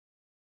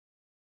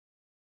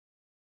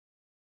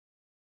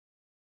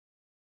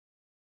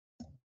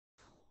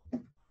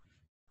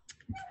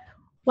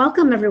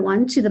Welcome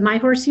everyone to the My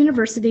Horse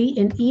University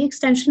and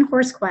E-Extension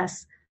Horse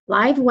Quest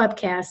live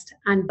webcast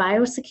on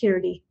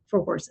biosecurity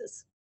for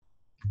horses.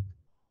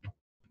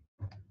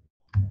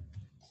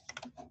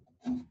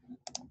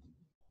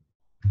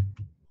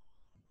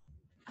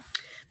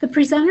 The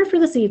presenter for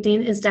this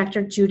evening is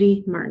Dr.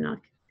 Judy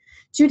Marteniuk.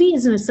 Judy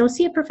is an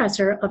associate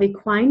professor of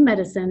equine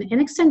medicine and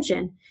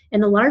extension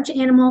in the Large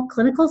Animal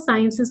Clinical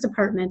Sciences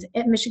Department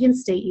at Michigan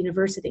State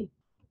University.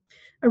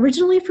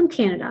 Originally from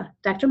Canada,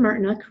 Dr.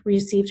 Marteniuk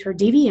received her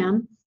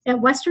DVM at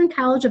Western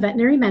College of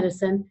Veterinary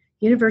Medicine,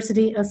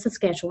 University of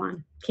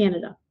Saskatchewan,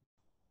 Canada.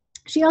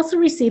 She also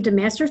received a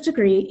master's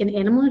degree in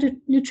animal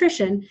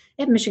nutrition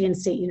at Michigan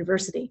State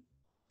University.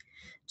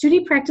 Judy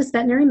practiced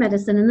veterinary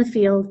medicine in the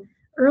field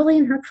early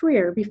in her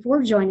career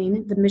before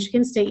joining the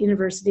Michigan State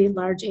University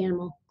Large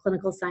Animal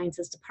Clinical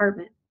Sciences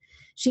Department.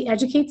 She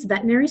educates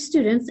veterinary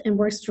students and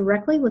works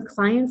directly with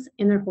clients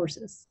and their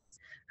horses.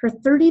 Her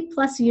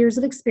 30-plus years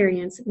of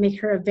experience make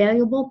her a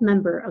valuable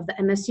member of the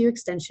MSU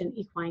Extension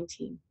equine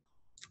team.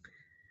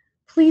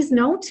 Please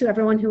note to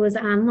everyone who is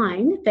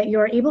online that you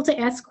are able to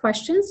ask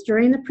questions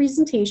during the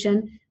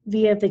presentation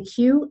via the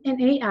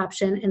Q&A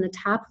option in the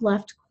top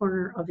left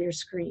corner of your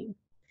screen.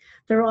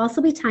 There will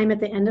also be time at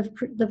the end of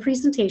the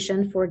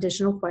presentation for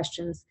additional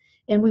questions,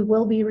 and we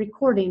will be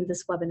recording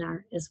this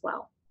webinar as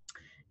well.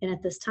 And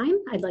at this time,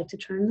 I'd like to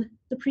turn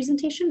the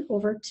presentation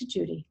over to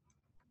Judy.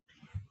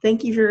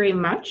 Thank you very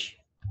much.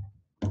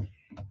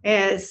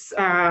 As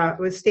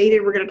was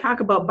stated, we're going to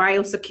talk about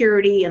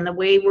biosecurity, and the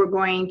way we're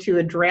going to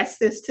address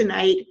this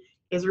tonight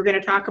is we're going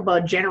to talk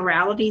about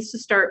generalities to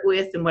start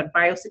with and what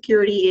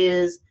biosecurity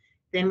is.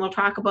 Then we'll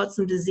talk about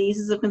some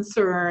diseases of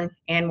concern,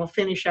 and we'll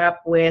finish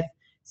up with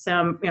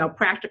some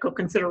practical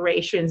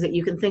considerations that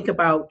you can think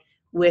about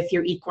with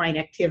your equine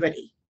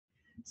activity.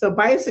 So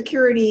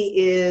biosecurity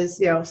is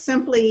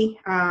simply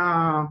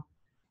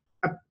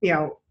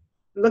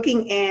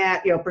looking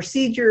at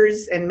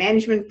procedures and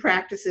management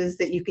practices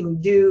that you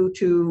can do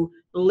to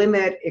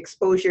limit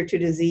exposure to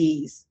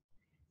disease.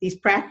 These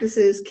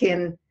practices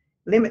can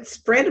limit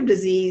spread of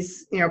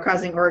disease,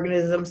 causing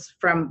organisms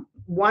from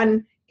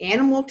one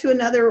animal to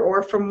another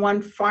or from one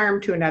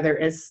farm to another,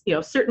 as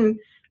certain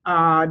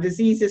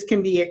diseases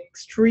can be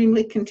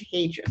extremely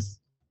contagious.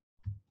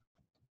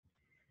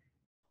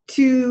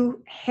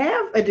 To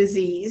have a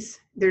disease,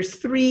 there's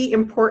three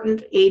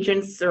important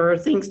agents or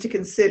things to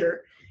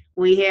consider.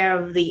 We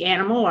have the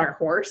animal, our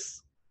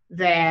horse,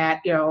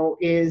 that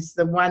is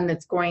the one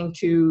that's going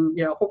to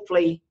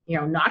hopefully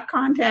not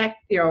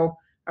contact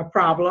a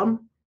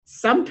problem,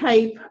 some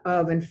type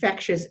of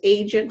infectious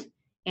agent,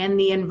 and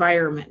the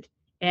environment.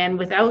 And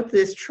without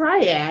this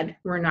triad,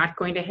 we're not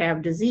going to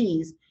have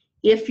disease.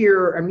 If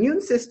your immune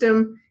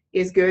system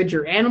is good,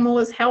 your animal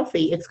is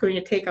healthy, it's going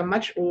to take a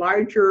much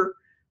larger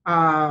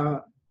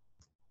amount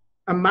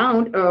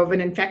of an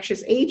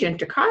infectious agent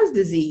to cause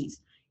disease.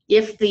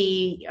 If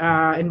the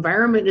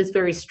environment is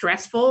very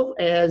stressful,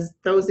 as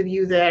those of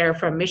you that are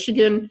from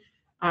Michigan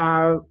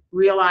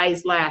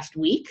realized last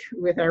week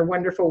with our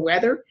wonderful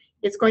weather,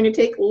 it's going to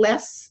take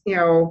less,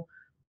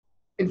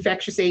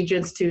 infectious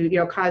agents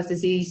to, cause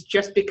disease,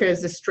 just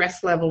because the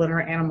stress level in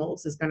our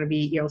animals is going to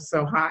be,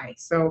 so high.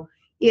 So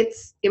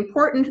it's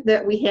important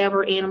that we have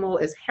our animal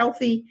as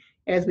healthy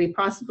as we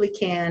possibly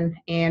can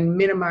and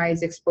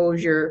minimize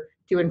exposure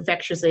to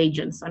infectious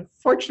agents.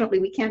 Unfortunately,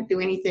 we can't do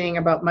anything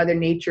about Mother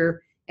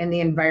Nature and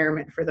the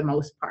environment for the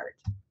most part.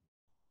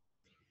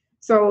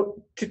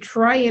 So to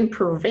try and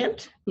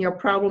prevent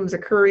problems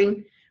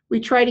occurring, we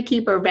try to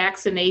keep our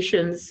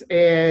vaccinations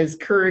as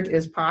current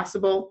as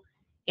possible,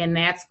 and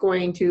that's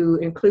going to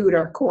include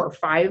our core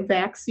 5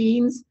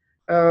 vaccines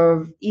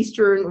of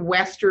Eastern,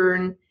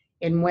 Western,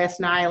 and West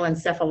Nile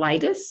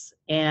encephalitis,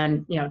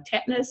 and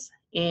tetanus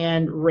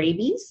and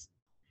rabies.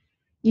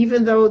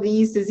 Even though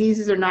these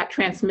diseases are not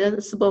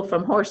transmissible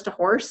from horse to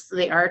horse,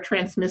 they are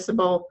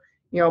transmissible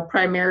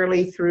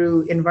primarily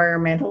through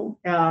environmental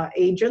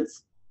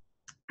agents,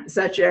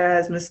 such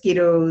as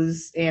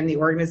mosquitoes and the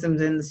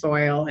organisms in the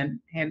soil, and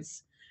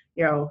hence,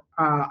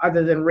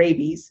 other than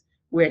rabies,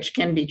 which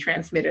can be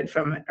transmitted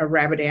from a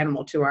rabid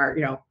animal to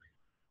our,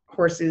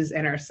 horses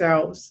and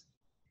ourselves.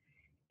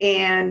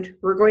 And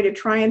we're going to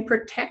try and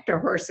protect our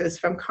horses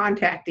from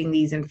contacting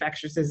these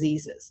infectious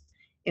diseases.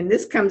 And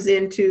this comes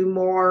into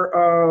more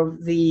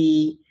of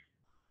the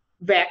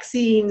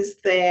vaccines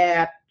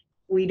that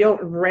we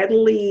don't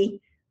readily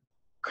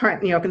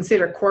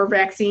consider core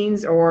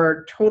vaccines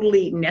or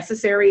totally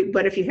necessary.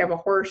 But if you have a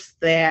horse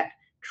that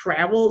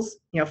travels,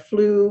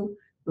 flu,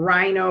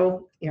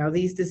 rhino,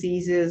 these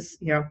diseases,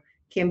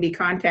 can be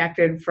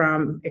contacted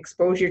from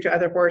exposure to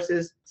other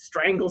horses,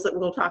 strangles that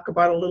we'll talk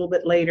about a little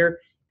bit later,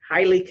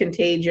 highly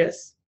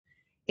contagious.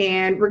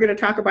 And we're going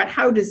to talk about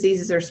how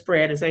diseases are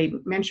spread. As I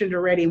mentioned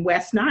already,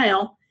 West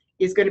Nile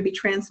is going to be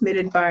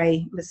transmitted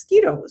by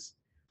mosquitoes,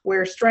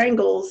 where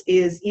strangles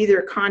is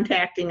either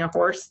contacting a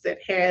horse that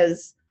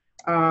has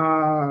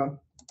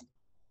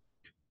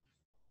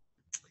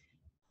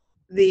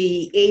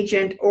the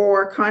agent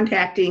or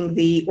contacting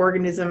the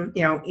organism,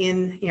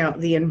 in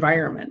the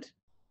environment.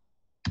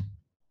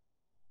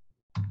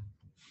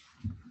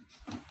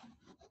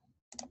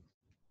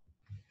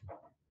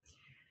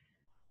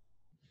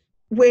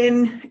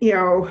 when,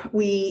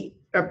 we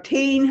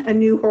obtain a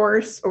new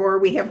horse or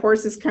we have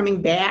horses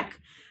coming back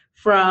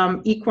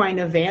from equine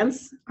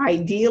events,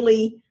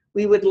 ideally,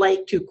 we would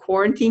like to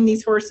quarantine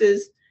these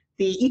horses.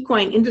 The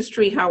equine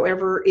industry,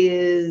 however,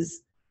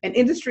 is an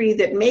industry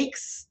that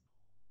makes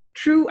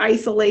true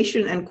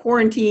isolation and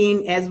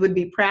quarantine, as would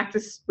be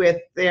practiced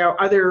with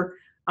other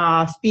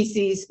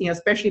species,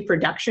 especially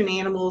production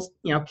animals,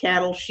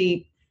 cattle,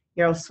 sheep,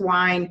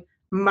 swine,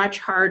 much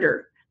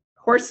harder.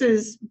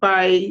 Horses,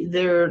 by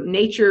their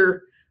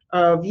nature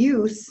of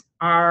use,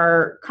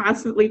 are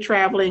constantly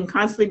traveling,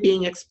 constantly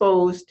being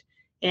exposed,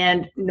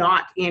 and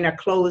not in a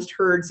closed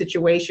herd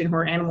situation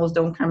where animals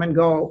don't come and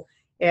go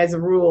as a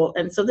rule.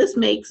 And so this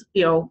makes,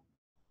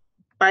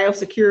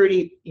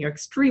 biosecurity,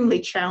 extremely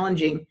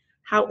challenging.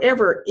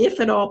 However, if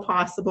at all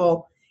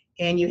possible,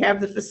 and you have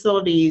the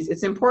facilities,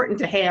 it's important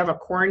to have a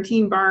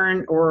quarantine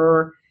barn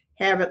or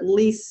have at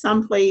least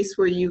some place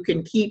where you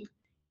can keep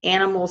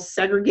animals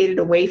segregated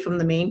away from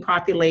the main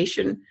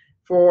population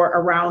for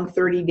around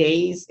 30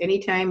 days.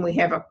 Anytime we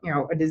have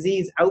a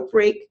disease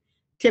outbreak,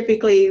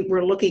 typically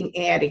we're looking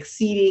at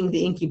exceeding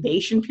the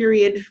incubation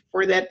period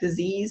for that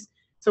disease.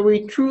 So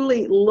we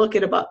truly look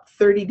at about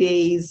 30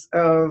 days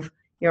of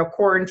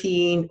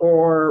quarantine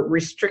or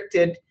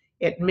restricted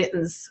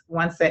admittance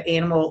once that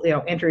animal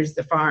enters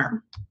the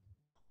farm.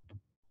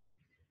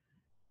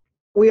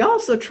 We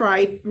also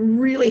try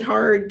really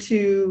hard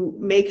to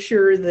make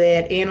sure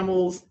that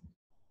animals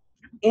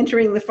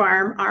entering the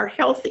farm are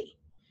healthy.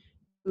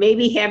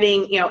 Maybe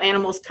having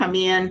animals come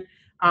in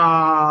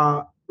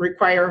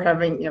require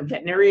having a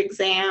veterinary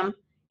exam,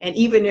 and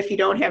even if you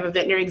don't have a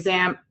veterinary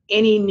exam,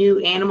 any new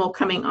animal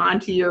coming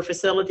onto your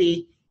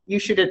facility, you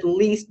should at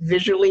least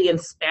visually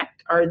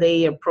inspect. Are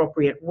they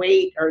appropriate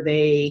weight? Are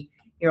they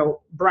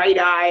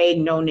bright-eyed,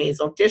 no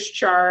nasal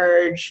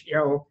discharge,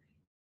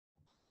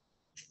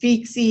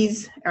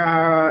 feces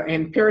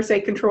and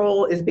parasite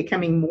control is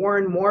becoming more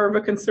and more of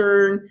a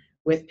concern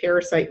with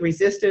parasite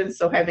resistance.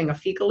 So having a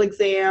fecal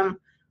exam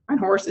on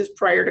horses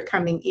prior to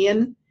coming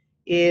in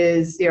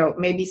is,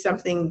 maybe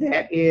something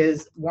that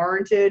is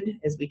warranted,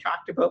 as we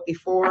talked about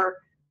before.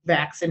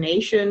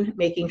 Vaccination,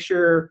 making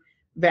sure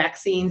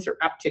vaccines are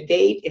up to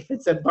date. If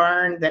it's a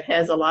barn that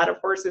has a lot of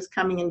horses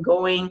coming and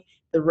going,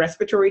 the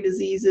respiratory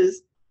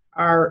diseases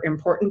are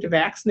important to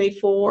vaccinate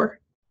for.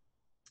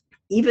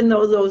 Even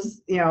though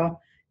those,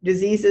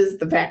 diseases,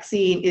 the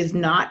vaccine is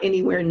not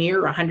anywhere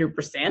near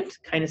 100%,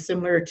 kind of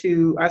similar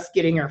to us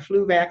getting our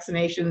flu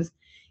vaccinations.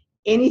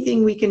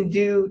 Anything we can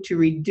do to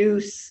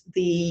reduce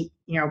the,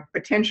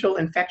 potential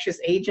infectious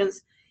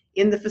agents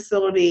in the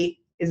facility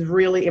is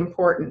really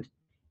important.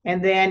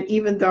 And then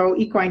even though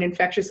equine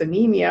infectious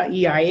anemia,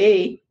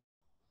 EIA,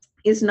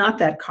 is not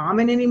that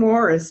common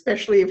anymore,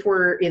 especially if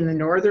we're in the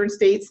northern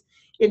states,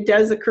 it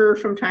does occur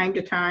from time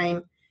to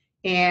time.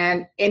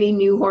 And any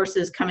new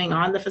horses coming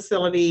on the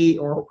facility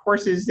or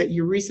horses that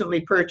you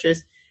recently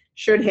purchased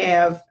should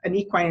have an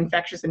equine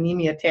infectious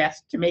anemia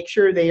test to make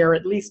sure they are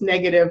at least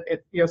negative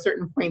at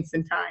certain points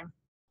in time.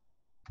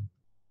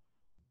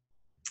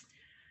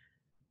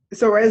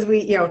 So as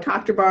we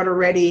talked about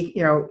already,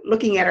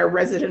 looking at our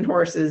resident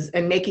horses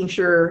and making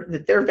sure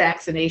that their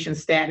vaccination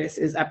status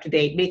is up to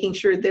date, making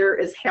sure they're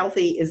as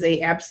healthy as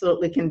they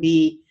absolutely can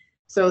be,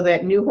 so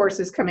that new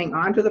horses coming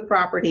onto the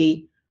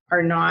property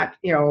are not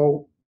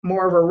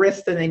more of a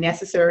risk than they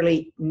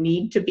necessarily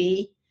need to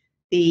be.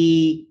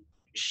 The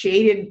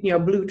shaded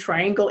blue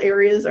triangle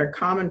areas are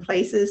common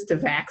places to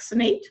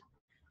vaccinate.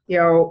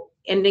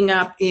 Ending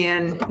up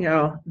in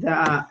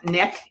the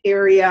neck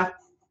area.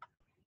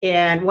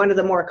 And one of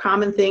the more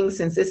common things,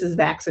 since this is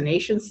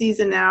vaccination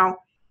season now,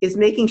 is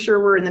making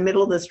sure we're in the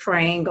middle of this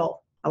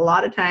triangle. A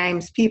lot of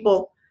times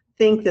people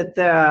think that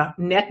the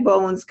neck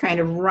bones kind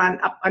of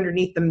run up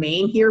underneath the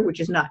mane here, which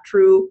is not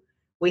true.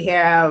 We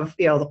have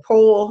the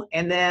pole,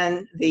 and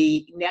then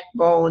the neck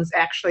bones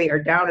actually are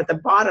down at the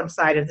bottom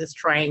side of this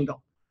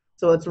triangle.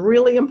 So it's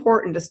really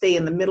important to stay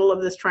in the middle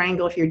of this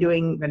triangle if you're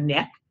doing the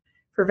neck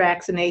for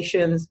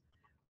vaccinations,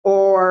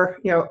 or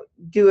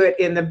do it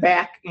in the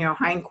back,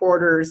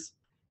 hindquarters.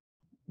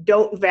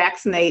 Don't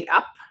vaccinate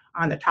up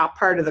on the top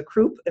part of the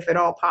croup if at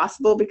all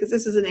possible, because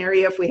this is an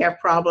area, if we have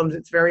problems,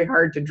 it's very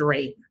hard to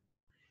drain.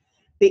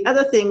 The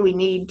other thing we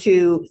need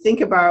to think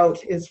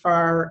about as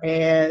far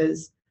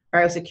as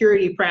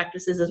biosecurity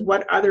practices is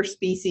what other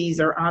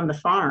species are on the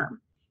farm.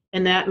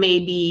 And that may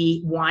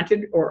be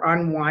wanted or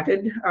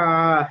unwanted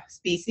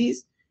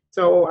species.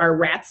 So our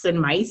rats and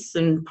mice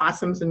and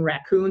possums and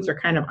raccoons are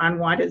kind of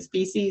unwanted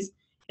species,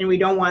 and we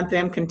don't want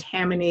them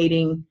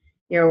contaminating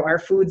our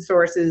food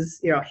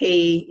sources,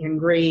 hay and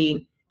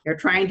grain,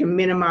 trying to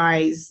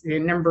minimize the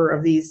number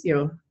of these,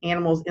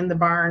 animals in the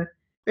barn.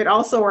 But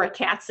also our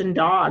cats and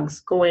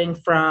dogs going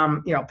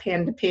from,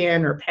 pen to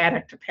pen or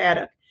paddock to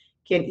paddock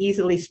can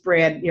easily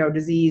spread,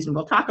 disease. And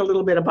we'll talk a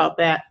little bit about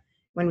that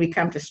when we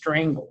come to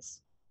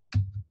strangles.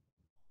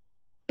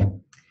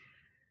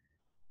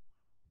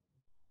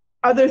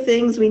 Other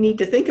things we need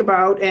to think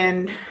about,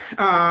 and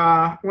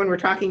when we're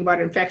talking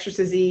about infectious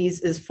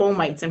disease, is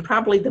fomites. And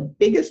probably the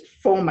biggest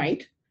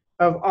fomite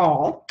of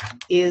all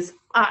is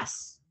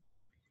us.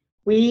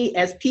 We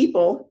as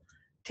people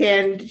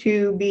tend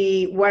to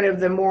be one of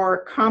the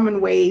more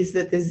common ways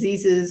that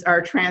diseases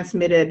are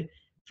transmitted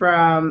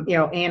from,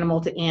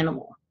 animal to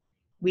animal.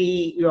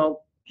 We,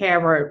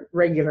 have our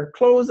regular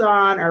clothes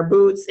on, our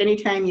boots.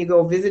 Anytime you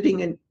go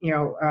visiting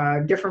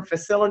a different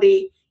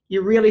facility,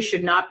 you really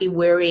should not be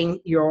wearing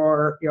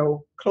your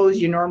clothes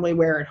you normally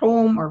wear at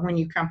home, or when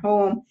you come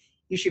home,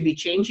 you should be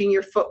changing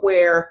your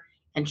footwear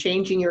and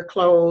changing your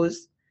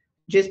clothes,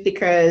 just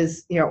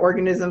because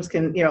organisms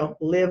can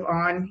live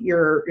on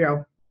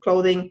your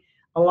clothing.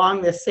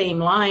 Along the same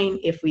line,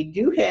 if we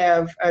do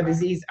have a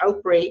disease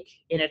outbreak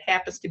and it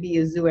happens to be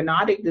a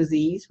zoonotic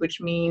disease,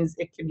 which means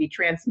it can be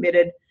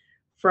transmitted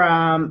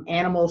from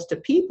animals to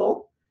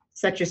people,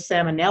 such as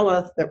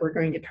salmonella that we're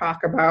going to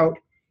talk about,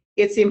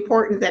 it's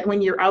important that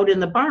when you're out in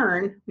the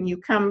barn, when you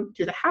come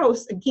to the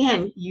house,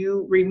 again,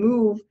 you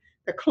remove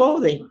the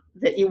clothing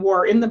that you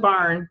wore in the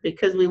barn,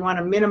 because we want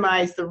to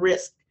minimize the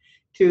risk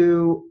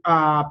to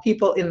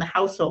people in the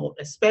household,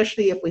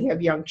 especially if we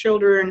have young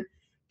children,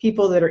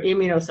 people that are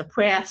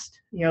immunosuppressed,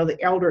 the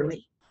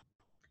elderly.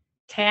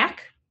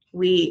 Tack,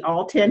 we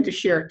all tend to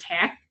share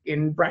tack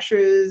and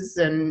brushes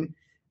and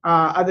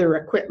other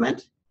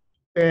equipment,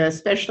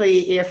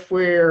 especially if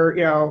we're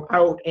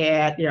out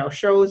at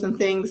shows and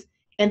things.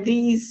 And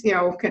these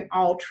can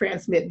all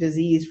transmit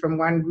disease from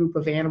one group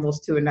of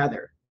animals to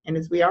another. And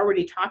as we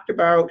already talked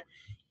about,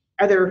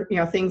 other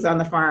things on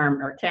the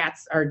farm, our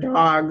cats, our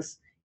dogs,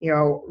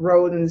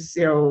 rodents,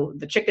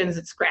 the chickens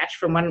that scratch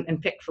from one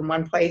and pick from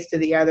one place to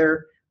the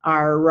other,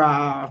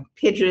 our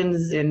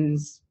pigeons and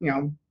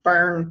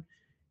barn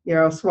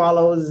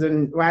swallows,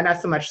 and well,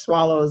 not so much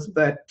swallows,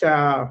 but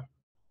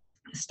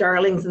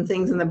starlings and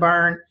things in the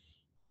barn.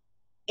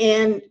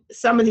 And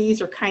some of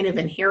these are kind of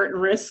inherent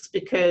risks,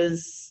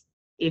 because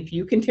if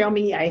you can tell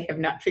me, I have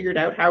not figured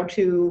out how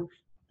to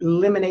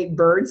eliminate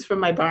birds from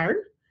my barn.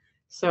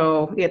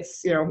 So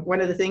it's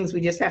one of the things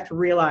we just have to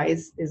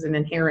realize is an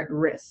inherent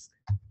risk.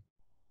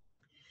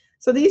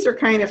 So these are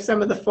kind of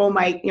some of the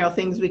fomite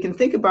things we can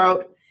think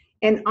about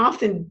and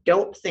often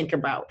don't think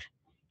about.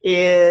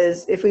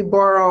 Is if we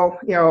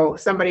borrow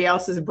somebody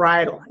else's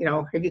bridle,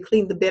 have you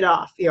cleaned the bit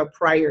off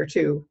prior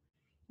to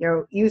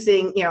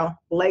using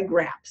leg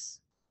wraps,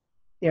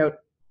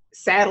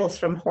 saddles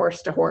from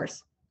horse to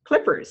horse,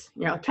 clippers,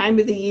 time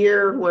of the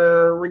year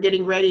where we're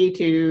getting ready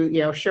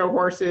to show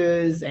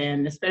horses,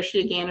 and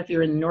especially again if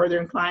you're in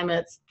northern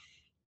climates,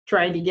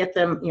 trying to get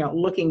them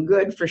looking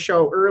good for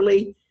show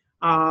early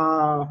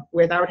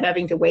without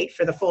having to wait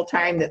for the full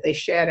time that they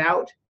shed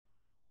out.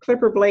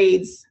 Clipper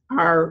blades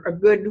are a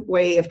good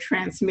way of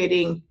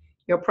transmitting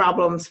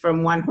problems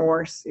from one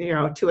horse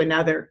to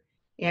another.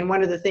 And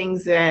one of the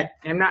things that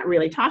I'm not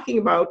really talking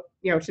about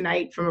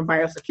tonight from a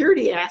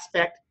biosecurity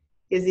aspect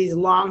is these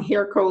long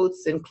hair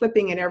coats and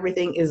clipping and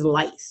everything is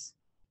lice.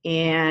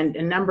 And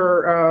a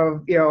number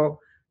of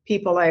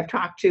people I've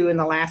talked to in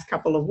the last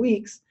couple of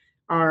weeks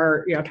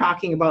are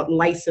talking about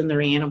lice in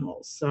their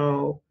animals.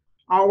 So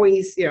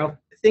always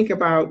think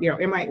about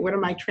what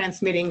am I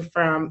transmitting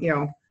from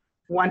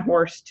one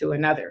horse to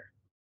another.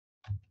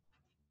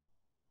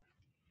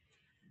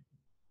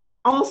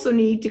 Also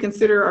need to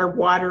consider our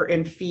water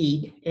and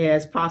feed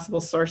as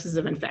possible sources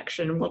of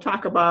infection. We'll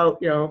talk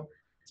about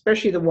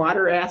especially the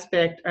water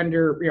aspect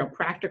under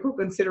practical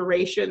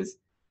considerations.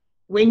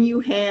 When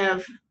you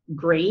have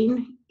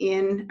grain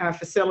in a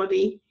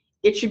facility,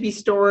 it should be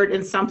stored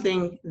in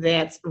something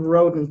that's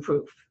rodent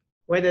proof,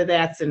 whether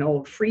that's an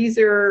old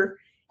freezer,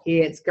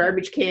 it's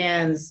garbage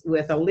cans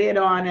with a lid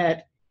on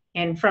it.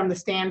 And from the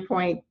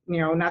standpoint,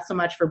 not so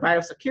much for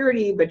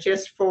biosecurity, but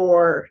just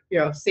for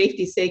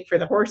safety's sake for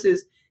the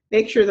horses,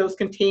 make sure those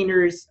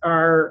containers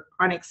are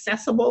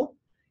inaccessible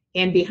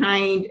and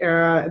behind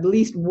at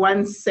least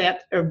one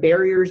set of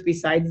barriers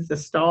besides the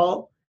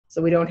stall,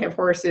 so we don't have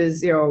horses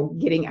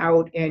getting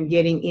out and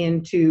getting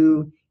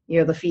into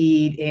the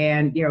feed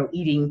and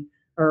eating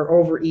or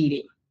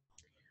overeating.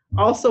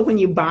 Also, when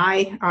you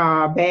buy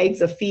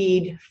bags of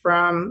feed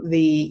from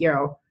the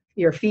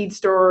your feed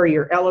store or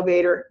your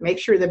elevator, make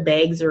sure the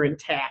bags are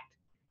intact.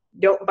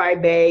 Don't buy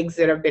bags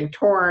that have been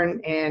torn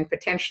and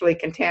potentially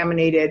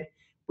contaminated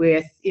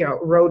with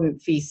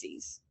rodent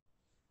feces.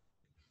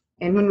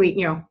 And when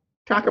we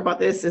talk about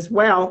this as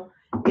well,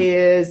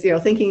 is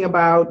thinking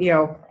about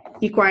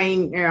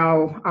equine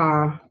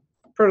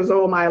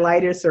protozoal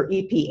myelitis or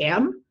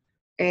EPM,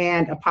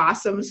 and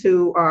opossums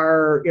who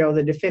are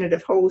the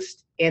definitive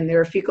host, and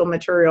their fecal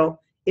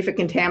material, if it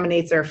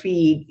contaminates our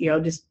feed,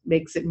 just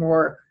makes it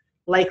more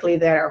likely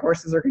that our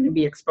horses are going to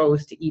be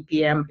exposed to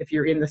EPM if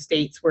you're in the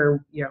states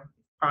where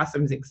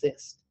opossums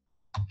exist.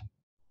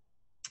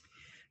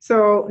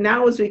 So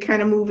now as we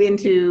kind of move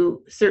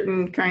into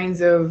certain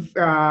kinds of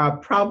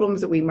problems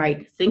that we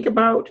might think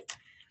about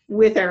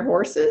with our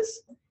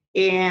horses,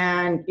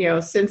 and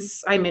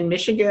since I'm in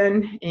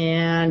Michigan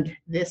and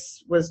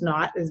this was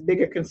not as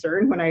big a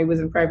concern when I was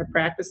in private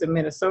practice in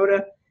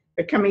Minnesota,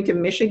 but coming to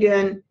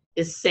Michigan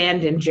is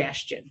sand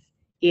ingestion.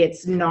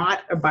 It's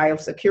not a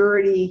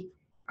biosecurity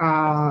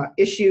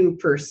issue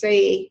per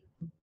se,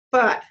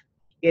 but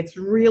it's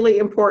really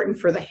important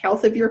for the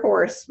health of your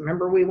horse.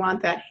 Remember, we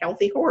want that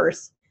healthy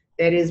horse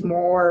that is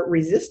more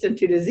resistant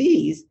to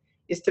disease,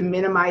 is to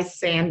minimize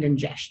sand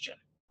ingestion.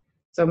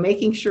 So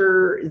making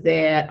sure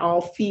that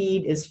all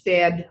feed is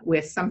fed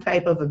with some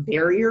type of a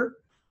barrier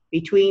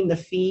between the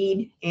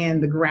feed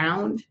and the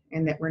ground,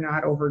 and that we're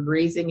not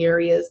overgrazing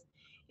areas.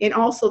 And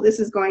also this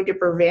is going to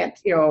prevent,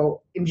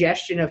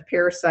 ingestion of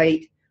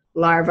parasite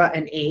larvae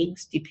and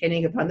eggs,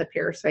 depending upon the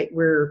parasite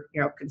we're,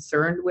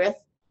 concerned with.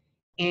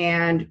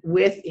 And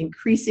with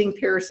increasing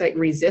parasite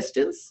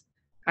resistance,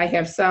 I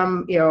have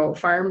some,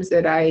 farms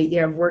that I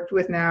have worked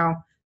with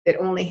now that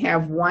only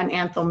have one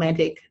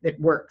anthelmintic that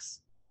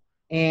works.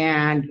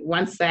 And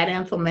once that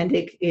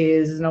anthelmintic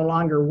is no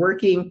longer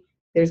working,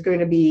 there's going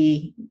to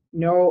be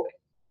no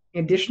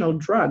additional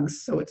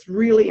drugs. So it's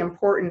really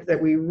important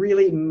that we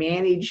really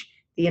manage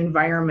the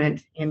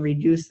environment and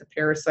reduce the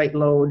parasite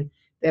load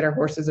that our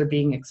horses are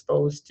being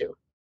exposed to.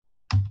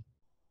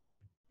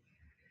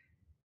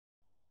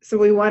 So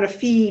we want to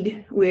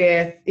feed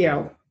with,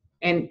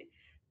 and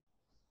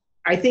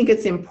I think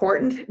it's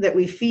important that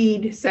we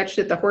feed such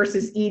that the horse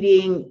is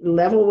eating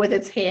level with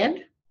its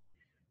head,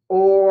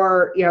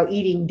 or,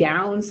 eating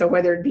down. So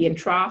whether it be in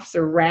troughs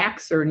or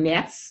racks or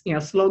nets,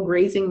 slow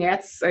grazing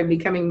nets. I'm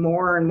becoming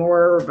more and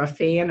more of a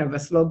fan of a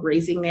slow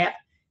grazing net,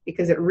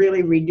 because it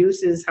really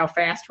reduces how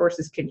fast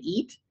horses can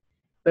eat,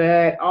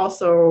 but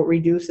also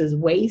reduces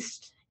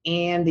waste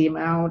and the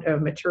amount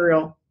of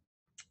material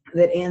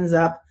that ends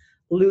up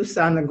loose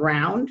on the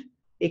ground.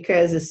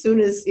 Because as soon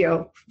as,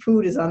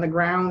 food is on the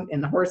ground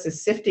and the horse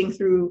is sifting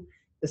through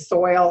the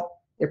soil,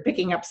 they're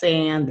picking up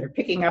sand, they're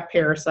picking up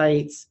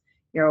parasites,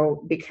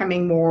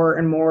 becoming more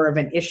and more of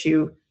an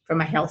issue from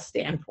a health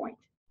standpoint.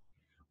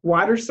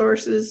 Water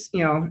sources,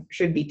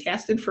 should be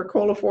tested for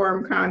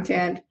coliform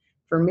content,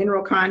 for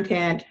mineral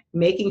content,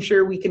 making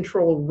sure we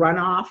control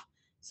runoff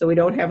so we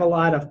don't have a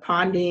lot of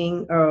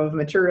ponding of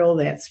material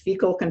that's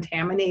fecal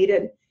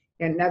contaminated.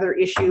 Another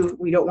issue,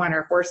 we don't want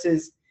our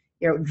horses,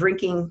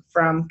 drinking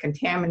from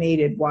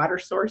contaminated water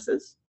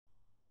sources.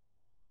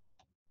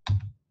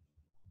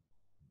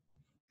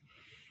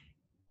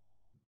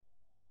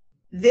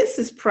 This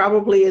is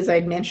probably, as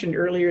I mentioned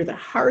earlier, the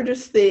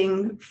hardest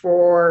thing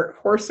for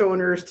horse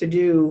owners to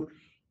do,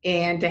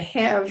 and to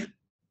have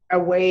a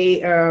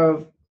way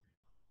of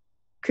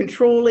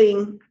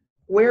controlling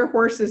where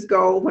horses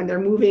go when they're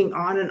moving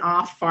on and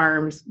off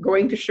farms,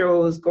 going to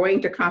shows,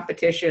 going to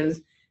competitions,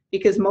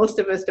 because most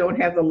of us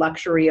don't have the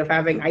luxury of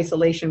having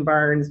isolation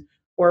barns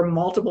or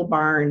multiple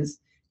barns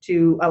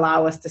to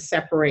allow us to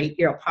separate,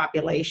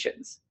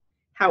 populations.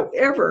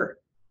 However,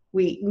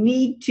 we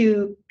need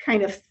to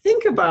kind of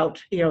think about,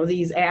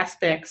 these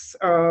aspects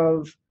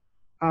of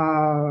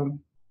how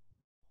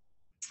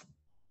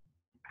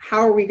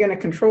are we going to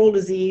control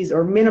disease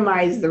or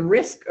minimize the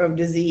risk of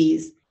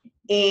disease.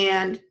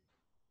 And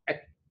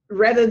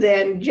rather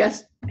than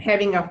just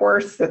having a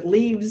horse that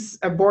leaves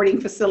a boarding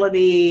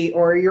facility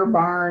or your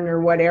barn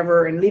or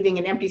whatever and leaving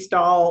an empty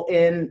stall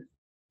in,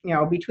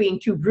 between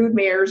two brood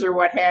mares or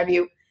what have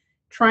you,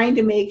 trying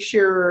to make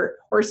sure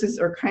horses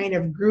are kind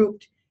of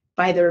grouped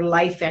by their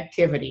life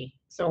activity.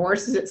 So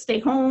horses that stay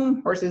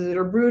home, horses that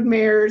are brood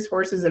mares,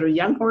 horses that are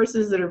young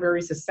horses that are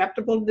very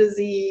susceptible to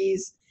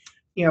disease,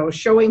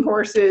 showing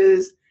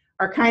horses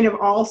are kind of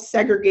all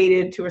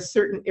segregated to a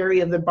certain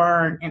area of the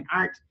barn and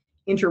aren't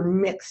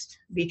intermixed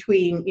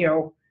between,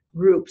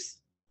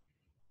 groups.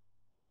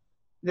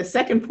 The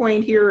second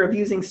point here of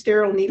using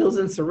sterile needles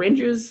and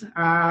syringes,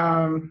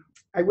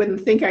 I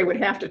wouldn't think I would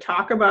have to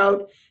talk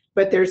about,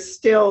 but there's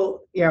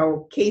still,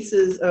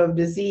 cases of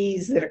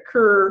disease that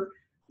occur,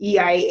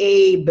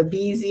 EIA,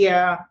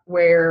 Babesia,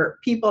 where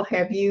people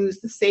have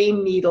used the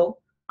same needle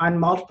on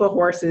multiple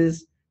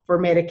horses for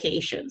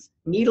medications.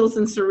 Needles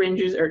and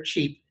syringes are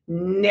cheap.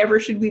 Never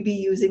should we be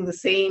using the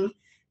same,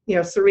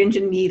 syringe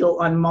and needle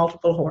on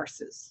multiple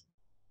horses.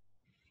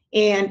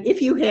 And if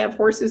you have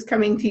horses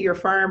coming to your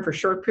farm for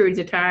short periods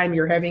of time,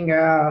 you're having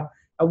a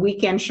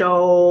weekend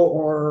show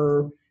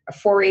or a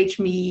 4-H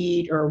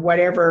meet or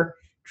whatever,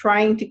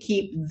 trying to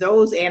keep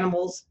those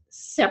animals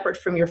separate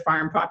from your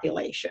farm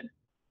population.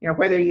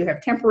 Whether you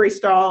have temporary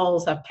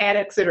stalls, have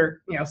paddocks that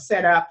are,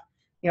 set up,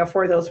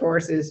 for those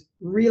horses,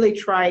 really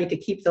try to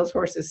keep those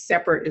horses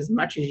separate as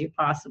much as you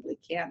possibly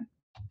can.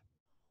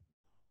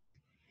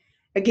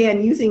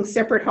 Again, using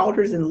separate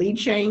halters and lead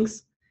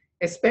shanks,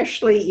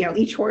 especially,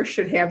 each horse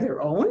should have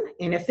their own.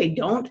 And if they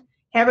don't,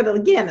 have it,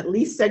 again, at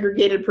least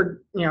segregated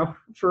for,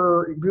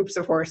 for groups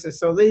of horses.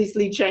 So these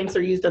lead shanks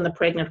are used on the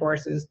pregnant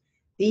horses.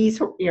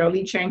 These,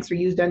 lead shanks are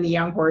used on the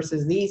young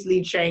horses. These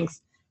lead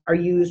shanks are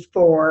used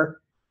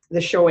for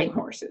the showing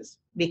horses,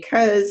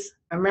 because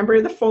remember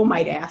the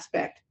fomite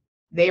aspect.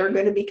 They are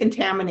going to be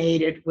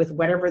contaminated with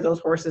whatever those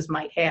horses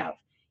might have.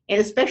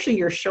 And especially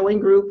your showing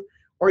group,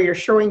 or your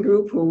showing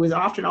group who is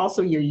often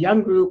also your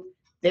young group,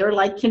 they're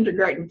like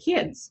kindergarten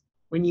kids.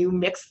 When you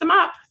mix them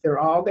up, they're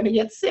all going to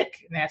get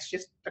sick. And that's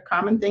just a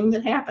common thing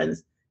that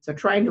happens. So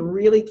trying to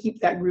really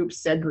keep that group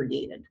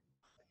segregated.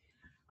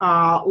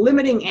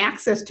 Limiting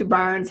access to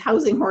barns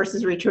housing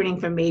horses returning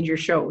from major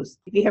shows.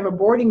 If you have a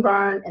boarding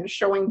barn and a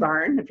showing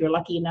barn, if you're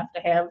lucky enough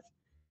to have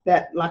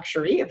that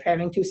luxury of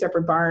having two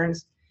separate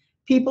barns,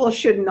 people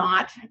should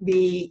not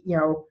be,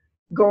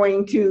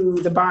 going to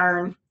the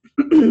barn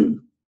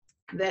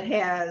that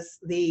has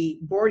the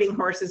boarding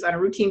horses on a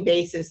routine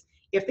basis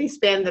if they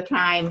spend the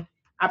time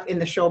up in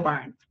the show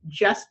barn,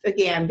 just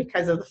again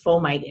because of the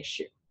fomite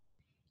issue.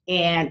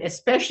 And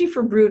especially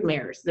for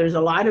broodmares, there's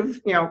a lot of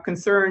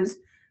concerns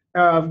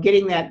of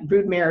getting that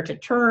broodmare to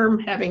term,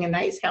 having a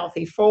nice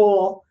healthy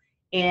foal,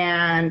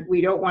 and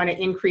we don't want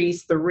to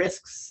increase the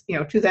risks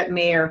to that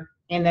mare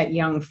and that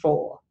young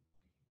foal.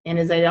 And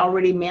as I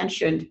already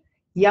mentioned,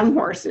 young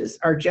horses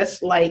are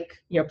just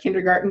like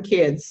kindergarten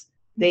kids.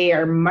 They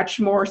are much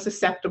more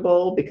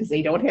susceptible because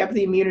they don't have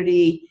the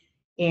immunity,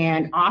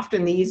 and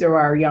often these are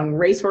our young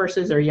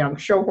racehorses or young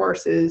show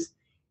horses,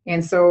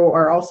 and so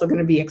are also going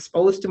to be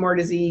exposed to more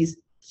disease.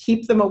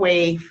 Keep them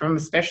away from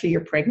especially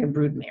your pregnant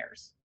brood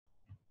mares.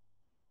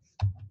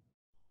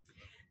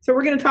 So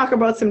we're going to talk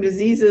about some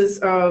diseases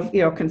of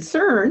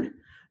concern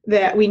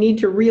that we need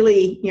to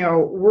really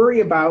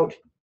worry about.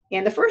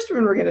 And the first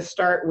one we're going to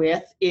start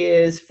with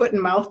is foot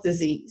and mouth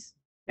disease.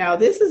 Now,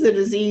 this is a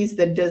disease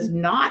that does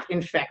not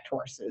infect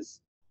horses.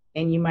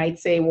 And you might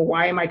say, well,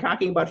 why am I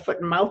talking about foot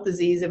and mouth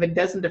disease if it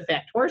doesn't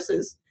affect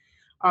horses?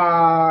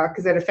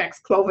 Because it affects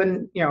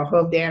cloven,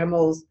 hoofed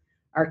animals,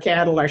 our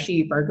cattle, our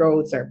sheep, our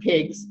goats, our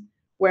pigs.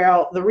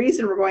 Well, the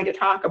reason we're going to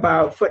talk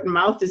about foot and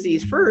mouth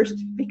disease first,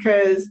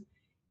 because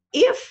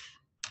if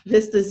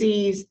this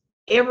disease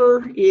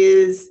ever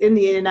is in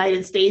the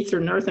United States or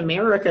North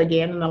America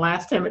again, and the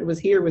last time it was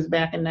here was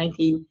back in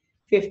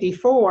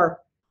 1954,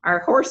 our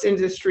horse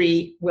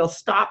industry will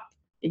stop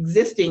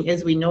existing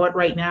as we know it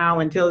right now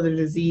until the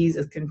disease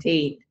is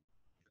contained.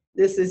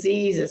 This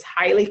disease is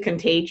highly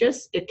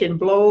contagious. It can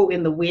blow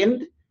in the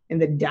wind, in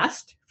the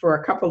dust for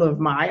a couple of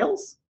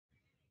miles.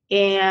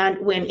 And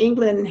when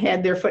England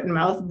had their foot and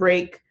mouth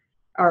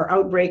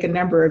outbreak a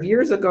number of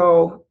years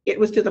ago, it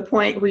was to the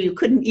point where you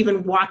couldn't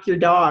even walk your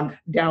dog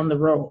down the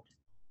road.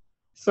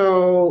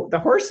 So the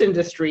horse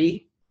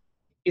industry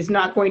is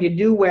not going to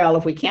do well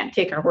if we can't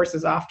take our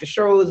horses off to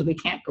shows, we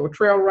can't go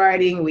trail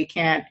riding, we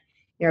can't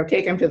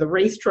take them to the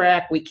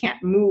racetrack, we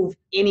can't move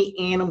any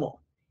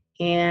animal.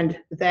 And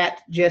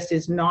that just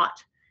is not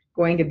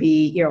going to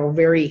be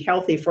very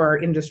healthy for our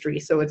industry.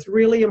 So it's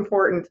really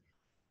important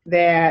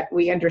that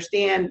we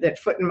understand that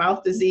foot and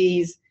mouth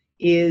disease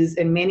is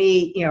in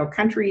many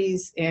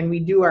countries, and we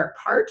do our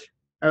part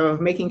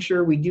of making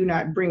sure we do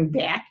not bring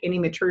back any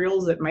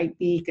materials that might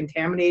be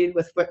contaminated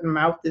with foot and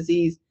mouth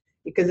disease,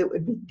 because it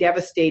would be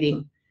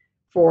devastating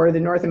for the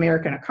North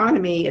American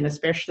economy and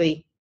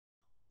especially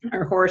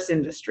our horse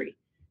industry.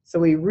 So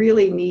we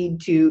really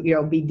need to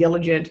be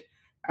diligent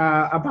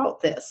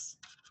about this.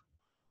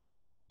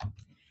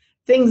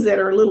 Things that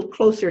are a little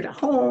closer to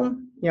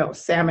home,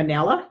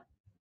 salmonella.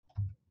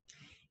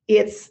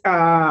 It's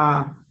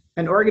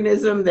an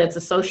organism that's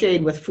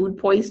associated with food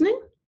poisoning.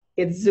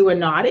 It's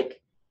zoonotic,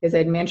 as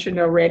I'd mentioned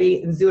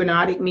already.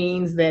 Zoonotic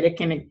means that it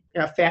can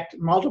affect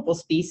multiple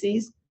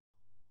species.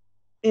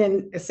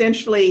 And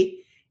essentially,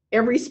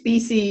 every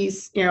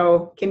species,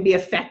 can be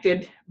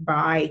affected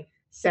by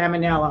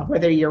salmonella,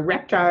 whether you're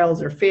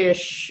reptiles or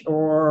fish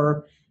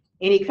or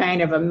any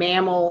kind of a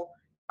mammal.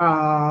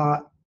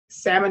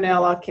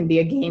 Salmonella can be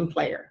a game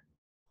player.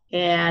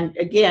 And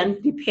again,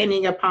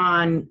 depending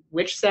upon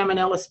which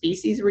salmonella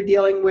species we're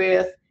dealing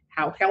with,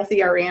 how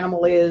healthy our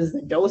animal is,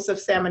 the dose of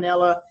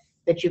salmonella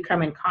that you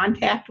come in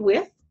contact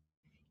with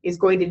is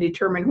going to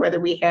determine whether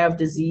we have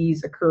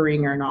disease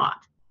occurring or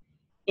not.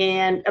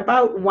 And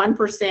about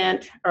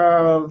 1%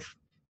 of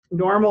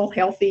normal,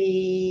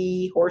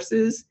 healthy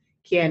horses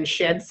can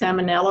shed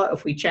salmonella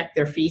if we check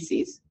their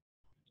feces.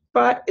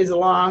 But as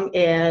long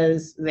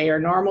as they are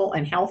normal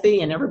and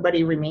healthy and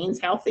everybody remains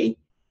healthy,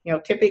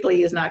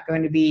 typically is not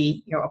going to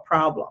be, a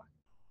problem.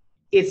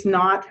 It's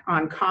not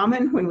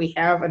uncommon when we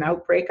have an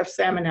outbreak of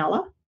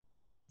salmonella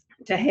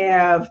to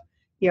have,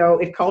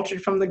 it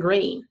cultured from the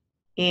grain.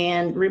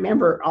 And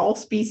remember, all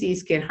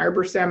species can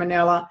harbor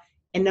salmonella,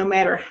 and no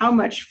matter how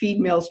much feed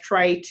mills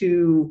try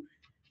to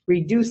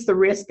reduce the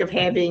risk of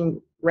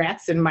having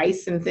rats and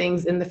mice and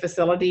things in the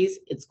facilities,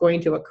 it's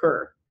going to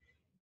occur.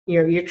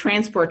 Your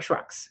transport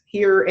trucks.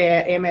 Here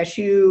at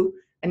MSU,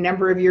 a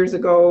number of years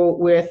ago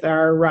with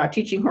our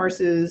teaching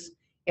horses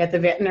at the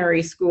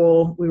veterinary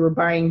school, we were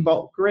buying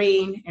bulk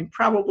grain, and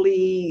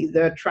probably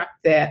the truck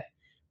that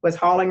was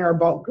hauling our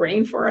bulk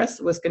grain for us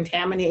was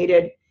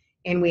contaminated,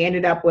 and we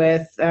ended up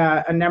with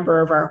a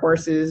number of our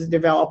horses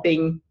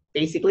developing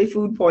basically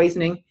food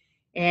poisoning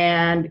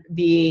and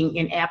being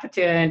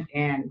inappetent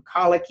and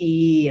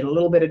colicky and a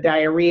little bit of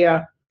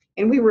diarrhea.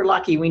 And we were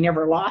lucky, we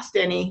never lost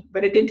any,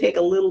 but it did take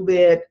a little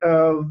bit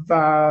of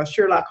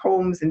Sherlock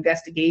Holmes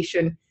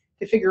investigation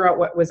to figure out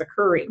what was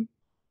occurring.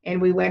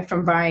 And we went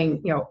from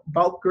buying,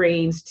 bulk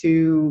grains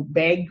to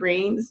bag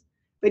grains.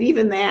 But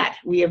even that,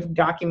 we have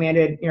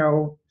documented,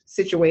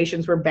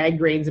 situations where bag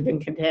grains have been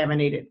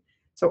contaminated.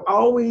 So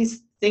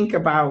always think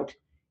about,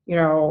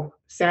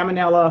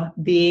 Salmonella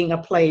being a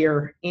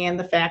player, and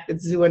the fact that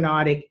it's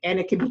zoonotic and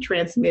it can be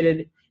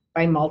transmitted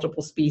by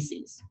multiple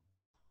species.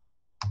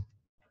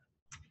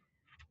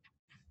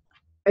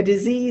 A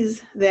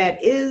disease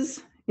that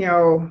is,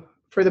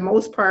 for the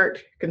most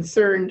part,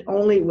 concerned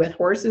only with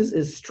horses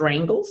is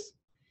strangles.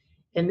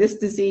 And this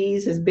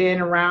disease has been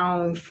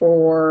around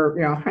for,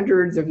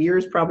 hundreds of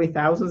years, probably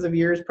thousands of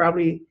years,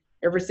 probably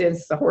ever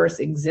since the horse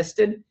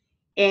existed.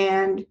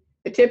 And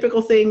the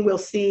typical thing we'll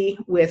see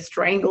with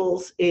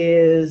strangles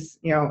is,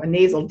 a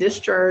nasal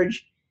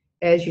discharge,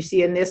 as you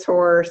see in this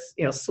horse,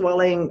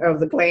 swelling of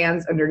the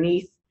glands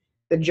underneath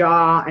the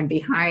jaw and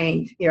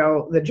behind,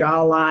 the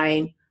jaw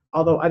line,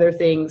 although other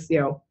things,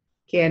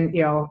 can,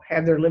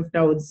 have their lymph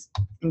nodes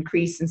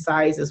increase in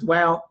size as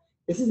well.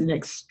 This is an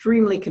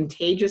extremely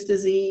contagious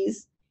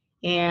disease.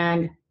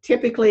 And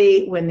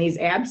typically when these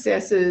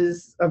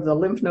abscesses of the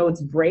lymph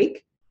nodes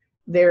break,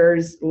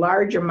 there's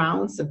large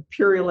amounts of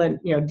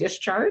purulent,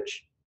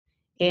 discharge.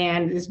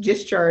 And this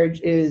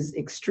discharge is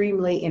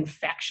extremely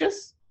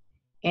infectious,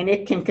 and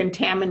it can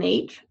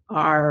contaminate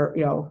our,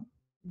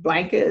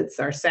 blankets,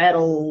 our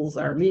saddles,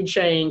 our lead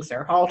shanks,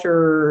 our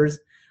halters,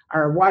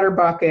 our water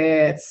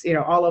buckets,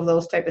 all of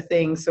those type of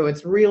things. So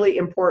it's really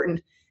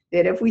important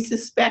that if we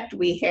suspect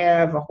we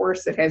have a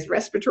horse that has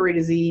respiratory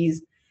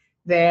disease,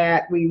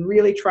 that we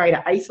really try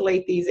to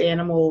isolate these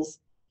animals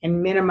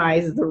and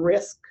minimize the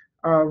risk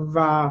of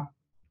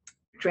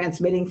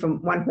transmitting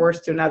from one horse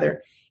to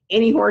another.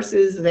 Any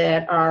horses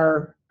that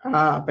are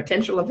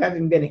potential of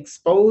having been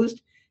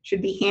exposed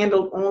should be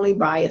handled only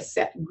by a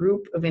set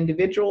group of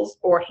individuals,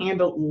 or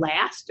handled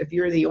last if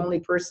you're the only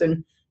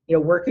person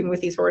working with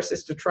these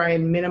horses, to try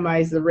and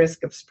minimize the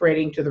risk of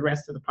spreading to the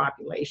rest of the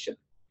population.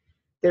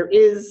 There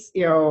is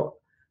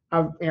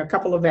a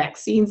couple of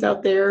vaccines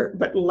out there,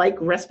 but like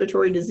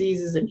respiratory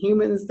diseases in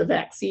humans, the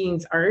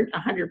vaccines aren't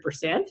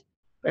 100%,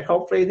 but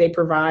hopefully they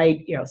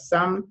provide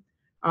some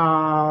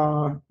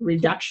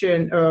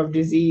reduction of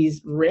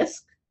disease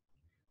risk.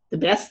 The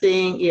best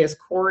thing is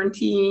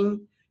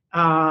quarantining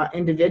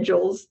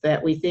individuals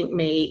that we think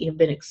may have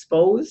been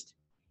exposed,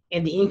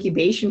 and the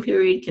incubation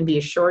period can be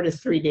as short as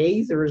 3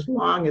 days or as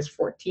long as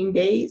 14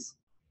 days.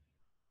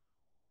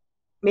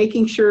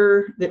 Making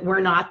sure that we're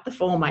not the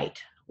fomite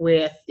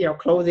with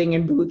clothing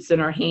and boots in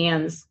our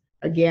hands,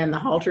 again, the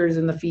halters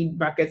and the feed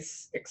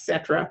buckets,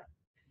 etc.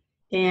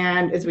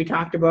 And as we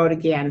talked about,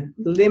 again,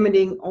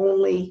 limiting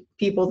only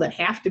people that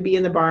have to be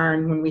in the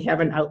barn when we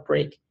have an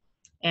outbreak.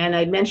 And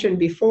I mentioned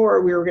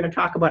before we were going to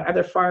talk about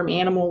other farm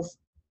animals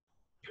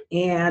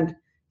and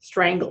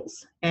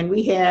strangles. And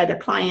we had a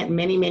client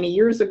many, many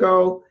years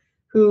ago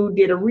who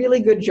did a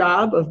really good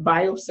job of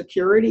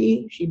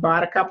biosecurity. She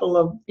bought a couple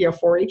of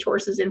 4-H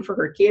horses in for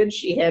her kids.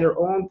 She had her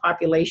own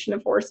population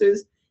of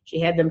horses. She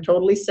had them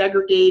totally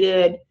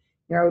segregated,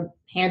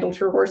 handled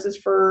her horses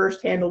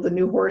first, handled the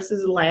new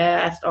horses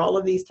last, all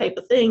of these type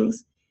of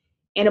things.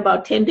 And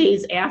about 10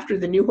 days after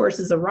the new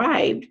horses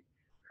arrived,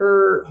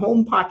 her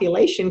home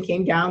population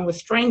came down with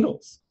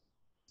strangles.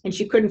 And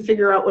she couldn't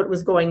figure out what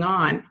was going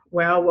on.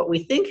 Well, what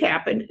we think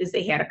happened is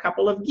they had a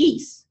couple of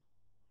geese.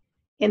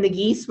 And the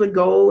geese would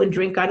go and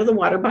drink out of the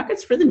water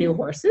buckets for the new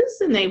horses,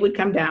 and they would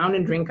come down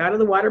and drink out of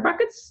the water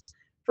buckets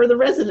for the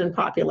resident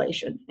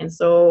population. And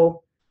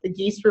so the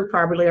geese were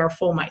probably our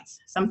fomites,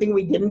 something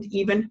we didn't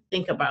even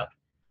think about.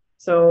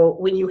 So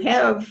when you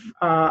have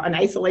an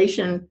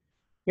isolation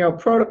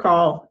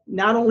protocol,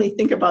 not only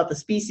think about the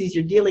species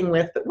you're dealing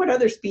with, but what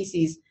other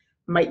species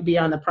might be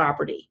on the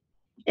property.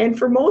 And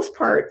for most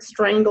part,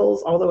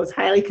 strangles, although it's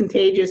highly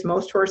contagious,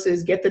 most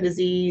horses get the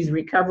disease,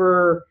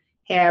 recover,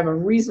 have a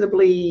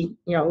reasonably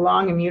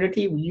long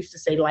immunity. We used to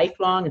say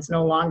lifelong. It's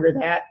no longer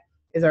that,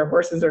 as our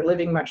horses are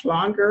living much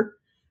longer.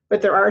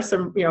 But there are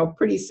some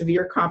pretty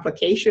severe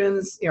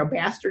complications,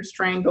 bastard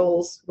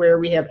strangles, where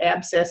we have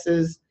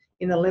abscesses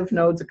in the lymph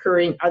nodes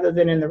occurring other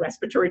than in the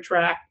respiratory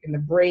tract, in the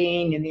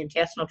brain, in the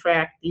intestinal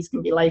tract. These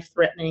can be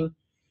life-threatening.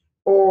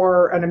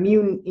 Or an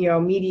immune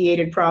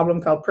mediated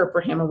problem called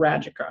purpura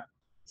hemorrhagica.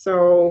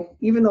 So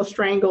even though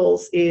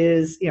strangles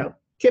is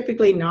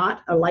typically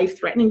not a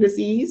life-threatening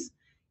disease,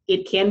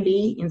 it can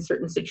be in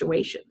certain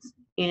situations.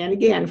 And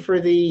again,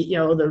 for the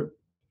the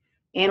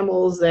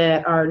animals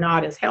that are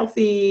not as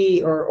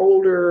healthy or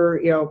older,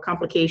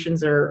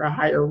 complications are a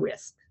higher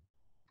risk.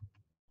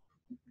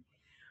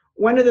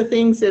 One of the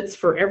things that's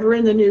forever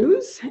in the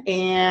news,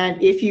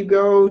 and if you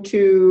go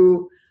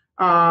to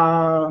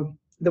the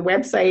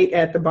website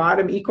at the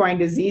bottom, equine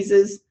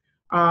diseases,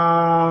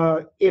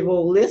 it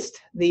will list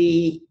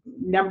the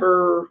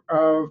number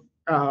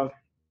of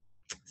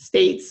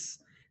states,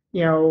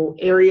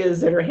 areas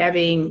that are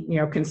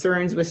having,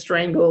 concerns with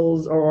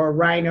strangles or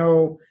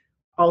rhino,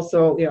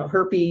 also,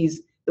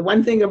 herpes. The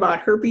one thing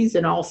about herpes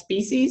in all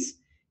species,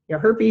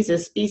 herpes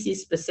is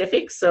species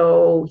specific,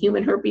 so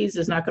human herpes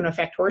is not going to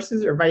affect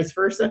horses or vice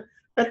versa,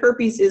 but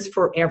herpes is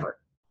forever.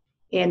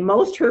 And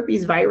most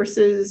herpes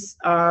viruses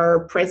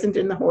are present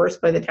in the horse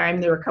by the time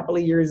they're a couple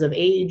of years of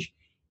age,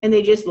 and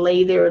they just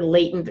lay there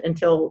latent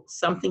until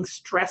something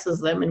stresses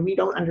them, and we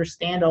don't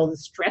understand all the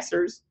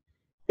stressors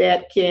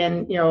that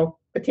can,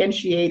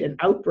 potentiate an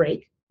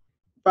outbreak.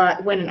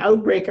 But when an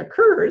outbreak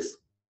occurs,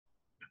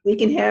 we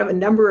can have a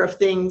number of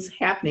things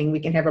happening. We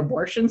can have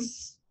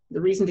abortions.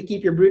 The reason to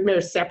keep your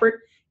broodmares separate,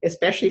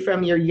 especially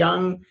from your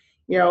young,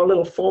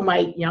 little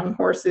fomite young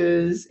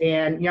horses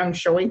and young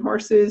showing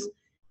horses.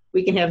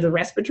 We can have the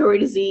respiratory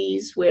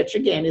disease, which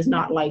again is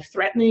not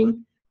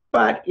life-threatening,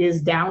 but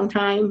is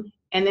downtime.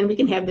 And then we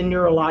can have the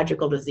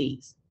neurological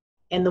disease.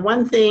 And the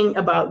one thing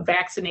about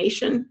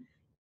vaccination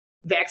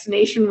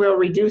will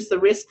reduce the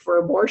risk for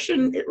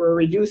abortion. It will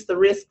reduce the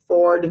risk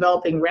for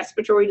developing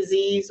respiratory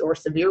disease or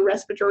severe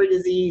respiratory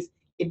disease.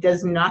 It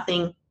does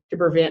nothing to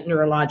prevent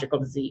neurological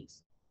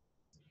disease.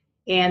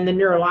 And the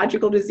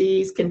neurological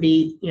disease can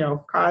be,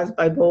 caused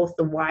by both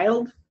the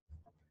wild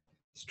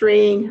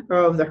strain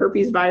of the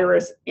herpes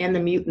virus and the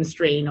mutant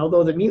strain,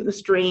 although the mutant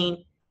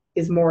strain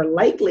is more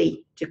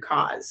likely to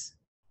cause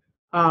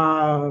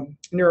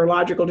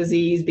neurological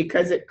disease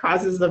because it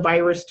causes the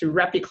virus to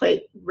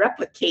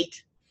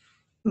replicate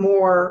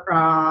more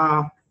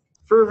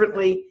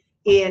fervently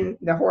in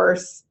the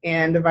horse,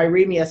 and the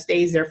viremia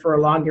stays there for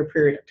a longer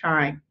period of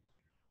time.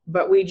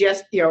 But we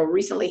just,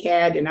 recently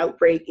had an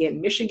outbreak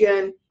in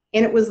Michigan,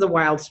 and it was the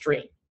wild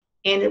strain.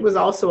 And it was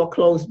also a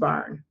closed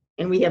barn.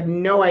 And we have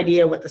no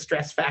idea what the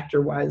stress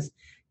factor was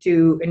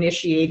to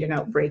initiate an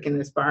outbreak in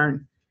this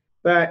barn.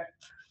 But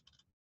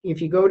if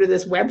you go to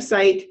this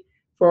website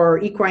for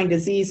equine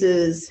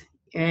diseases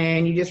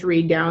and you just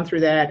read down through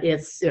that,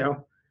 it's,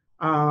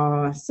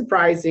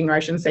 surprising, or I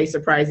shouldn't say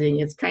surprising,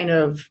 it's kind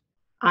of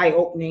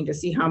eye-opening to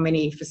see how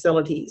many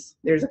facilities.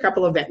 There's a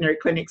couple of veterinary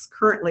clinics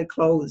currently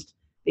closed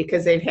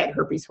because they've had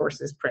herpes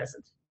horses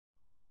present.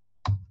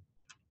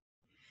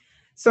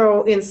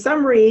 So in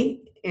summary,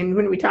 and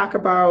when we talk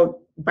about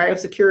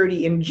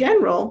biosecurity in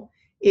general,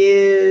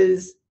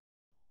 is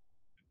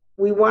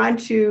we want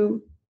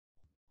to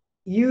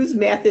use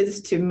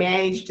methods to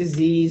manage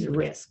disease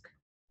risk.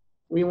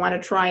 We want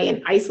to try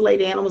and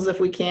isolate animals if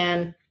we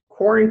can,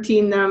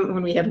 quarantine them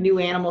when we have new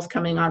animals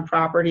coming on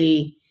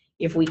property.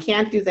 If we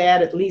can't do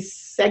that, at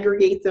least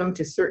segregate them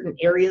to certain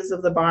areas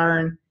of the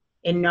barn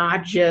and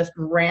not just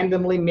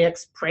randomly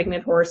mix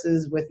pregnant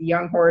horses with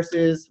young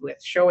horses,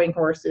 with showing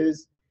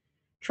horses.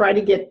 Try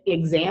to get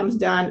exams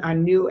done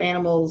on new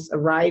animals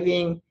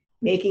arriving,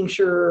 making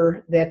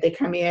sure that they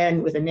come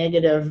in with a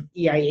negative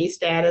EIA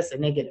status, a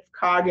negative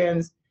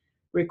Coggins,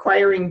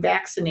 requiring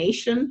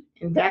vaccination,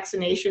 and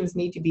vaccinations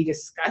need to be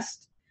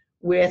discussed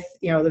with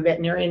the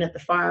veterinarian at the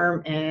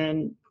farm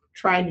and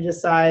trying to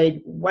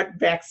decide what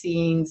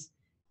vaccines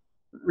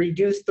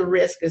reduce the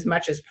risk as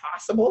much as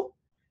possible.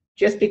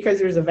 Just because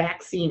there's a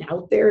vaccine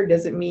out there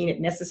doesn't mean it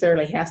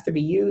necessarily has to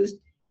be used.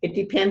 It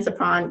depends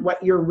upon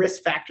what your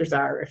risk factors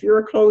are. If you're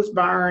a closed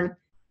barn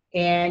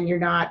and you're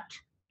not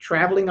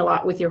traveling a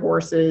lot with your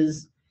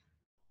horses,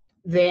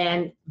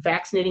 then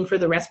vaccinating for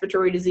the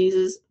respiratory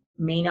diseases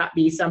may not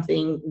be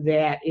something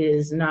that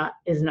is not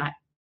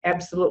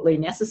absolutely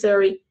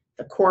necessary.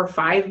 The core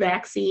 5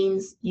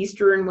 vaccines,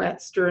 Eastern,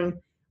 Western,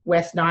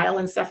 West Nile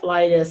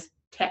encephalitis,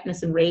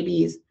 tetanus, and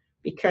rabies,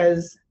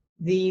 because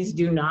these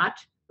do not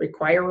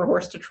require a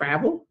horse to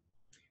travel,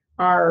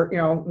 are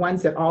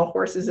ones that all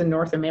horses in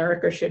North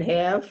America should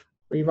have.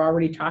 We've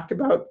already talked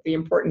about the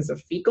importance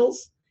of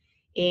fecals,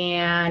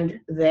 and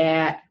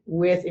that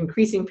with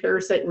increasing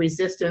parasite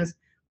resistance,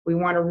 we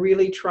want to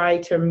really try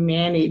to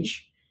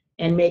manage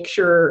and make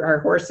sure our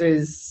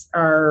horses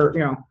are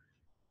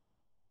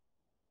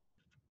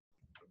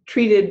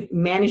treated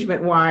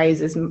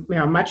management-wise as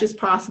much as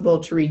possible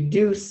to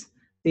reduce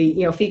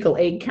the fecal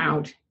egg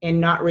count and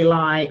not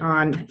rely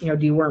on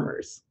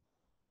dewormers.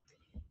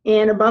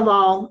 And above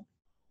all,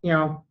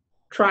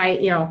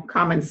 try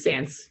common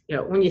sense.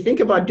 When you think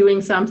about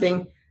doing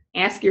something,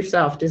 ask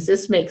yourself, does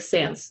this make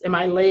sense? Am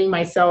I laying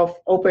myself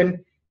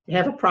open to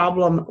have a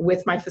problem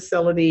with my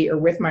facility or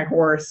with my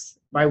horse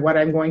by what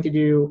I'm going to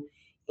do?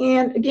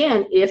 And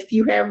again, if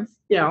you have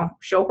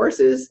show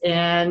horses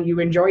and you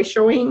enjoy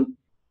showing,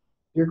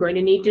 you're going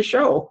to need to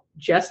show.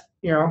 Just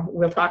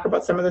we'll talk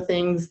about some of the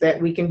things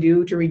that we can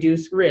do to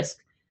reduce risk.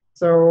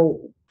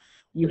 So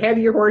you have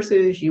your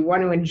horses, you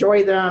want to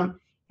enjoy them,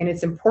 and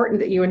it's important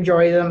that you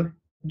enjoy them.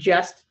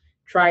 Just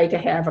try to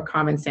have a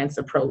common sense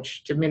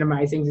approach to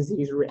minimizing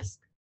disease risk.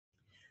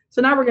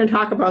 So now we're going to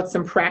talk about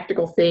some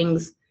practical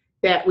things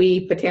that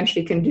we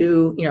potentially can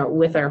do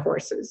with our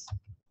horses.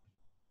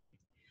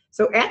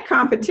 So at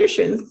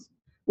competitions,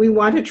 we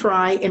want to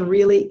try and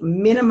really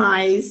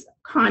minimize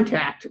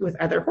contact with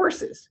other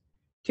horses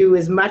to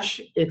as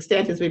much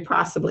extent as we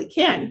possibly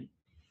can.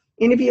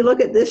 And if you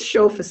look at this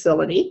show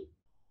facility,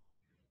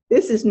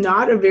 this is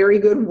not a very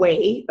good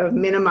way of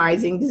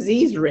minimizing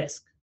disease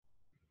risk.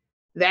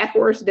 That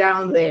horse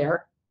down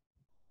there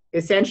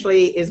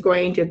essentially is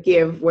going to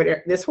give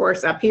this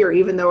horse up here,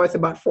 even though it's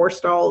about 4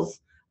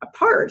 stalls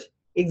apart,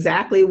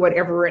 exactly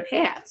whatever it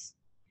has.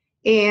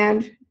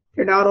 And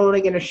they're not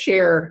only going to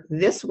share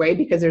this way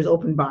because there's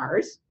open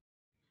bars,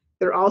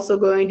 they're also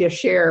going to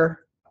share,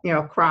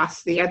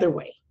 across the other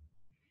way.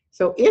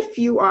 So if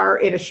you are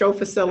in a show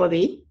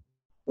facility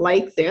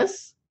like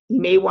this, you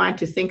may want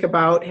to think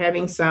about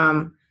having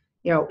some,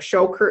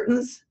 show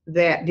curtains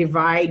that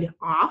divide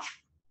off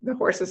the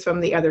horses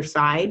from the other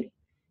side,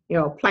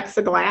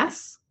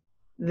 plexiglass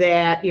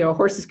that,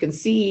 horses can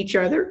see each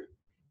other,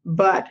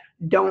 but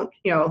don't,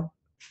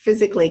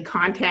 physically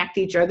contact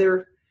each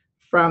other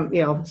from,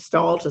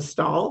 stall to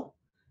stall,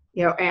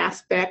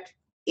 aspect.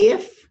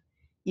 If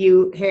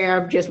you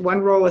have just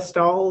one row of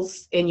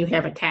stalls and you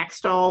have a tack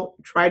stall,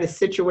 try to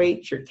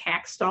situate your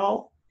tack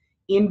stall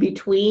in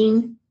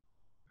between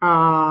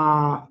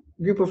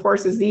group of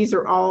horses. These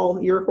are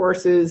all your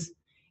horses,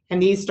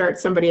 and these start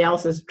somebody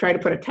else's. Try to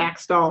put a tack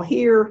stall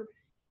here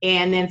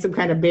and then some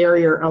kind of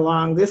barrier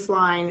along this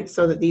line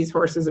so that these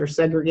horses are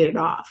segregated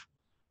off.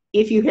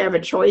 If you have a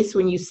choice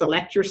when you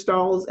select your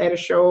stalls at a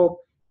show,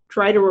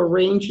 try to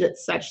arrange it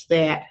such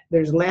that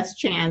there's less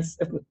chance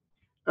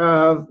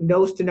of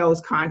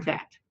nose-to-nose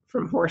contact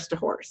from horse to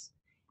horse.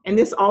 And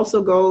this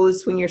also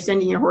goes when you're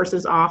sending your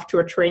horses off to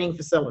a training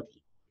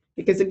facility.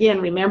 Because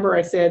again, remember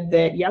I said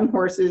that young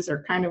horses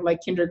are kind of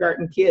like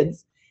kindergarten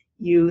kids.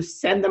 You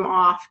send them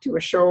off to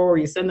a show or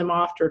you send them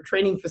off to a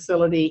training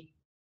facility,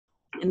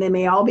 and they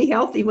may all be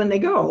healthy when they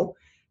go,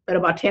 but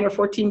about 10 or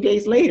 14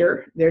 days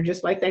later, they're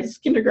just like those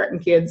kindergarten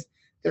kids.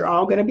 They're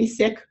all going to be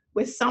sick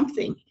with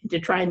something, to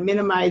try and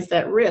minimize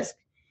that risk.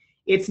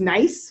 It's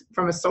nice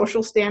from a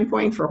social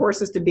standpoint for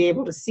horses to be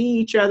able to see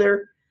each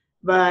other,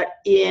 but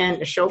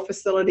in a show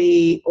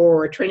facility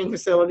or a training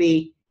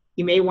facility,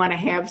 you may want to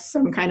have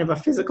some kind of a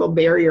physical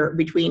barrier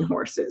between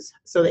horses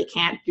so they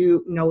can't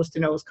do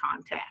nose-to-nose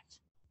contact.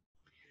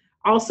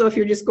 Also, if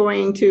you're just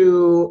going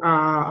to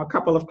a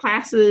couple of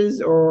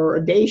classes or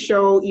a day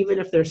show, even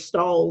if there's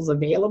stalls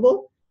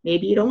available,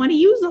 maybe you don't want to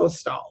use those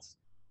stalls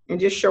and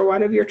just show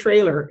out of your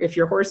trailer. If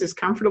your horse is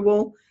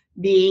comfortable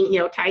being,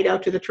 tied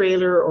out to the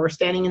trailer or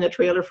standing in the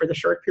trailer for the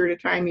short period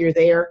of time you're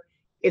there,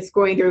 it's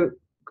going to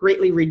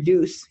greatly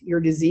reduce your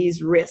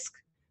disease risk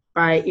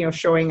by,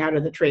 showing out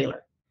of the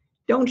trailer.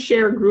 Don't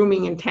share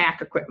grooming and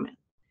tack equipment.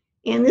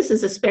 And this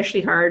is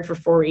especially hard for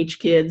 4-H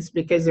kids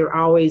because they're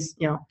always,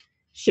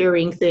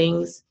 sharing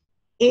things.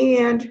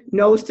 And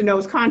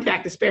nose-to-nose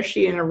contact,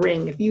 especially in a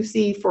ring. If you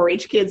see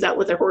 4-H kids out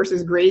with their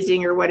horses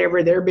grazing or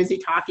whatever, they're busy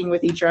talking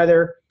with each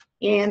other,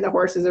 and the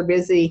horses are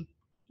busy,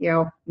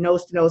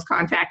 nose-to-nose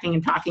contacting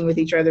and talking with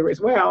each other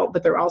as well,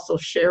 but they're also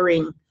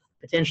sharing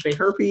potentially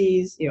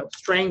herpes,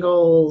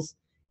 strangles,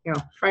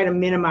 try to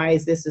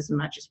minimize this as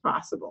much as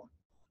possible.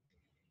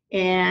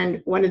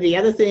 And one of the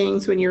other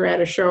things when you're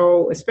at a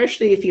show,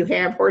 especially if you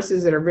have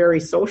horses that are very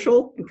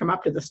social and come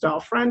up to the stall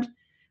front,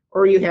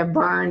 or you have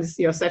barns,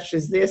 such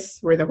as this,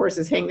 where the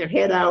horses hang their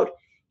head out,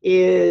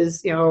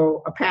 is,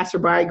 a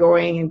passerby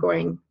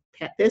going,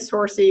 pet this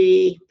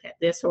horsey,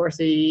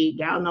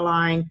 down the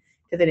line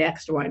to the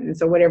next one. And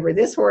so whatever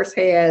this horse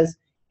has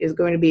is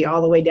going to be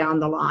all the way down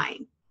the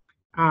line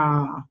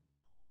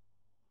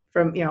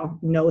from,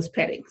 nose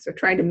petting. So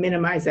trying to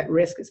minimize that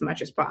risk as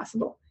much as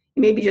possible.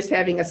 Maybe just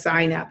having a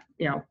sign up,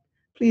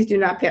 please do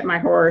not pet my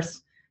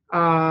horse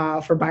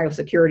for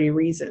biosecurity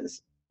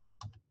reasons.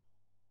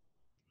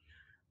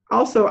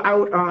 Also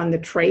out on the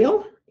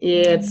trail,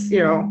 it's,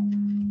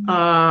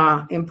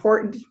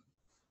 important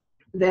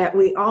that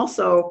we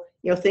also,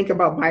 think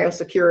about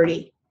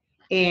biosecurity.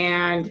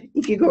 And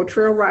if you go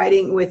trail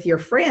riding with your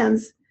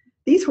friends,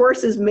 these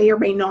horses may or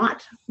may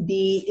not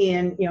be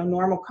in,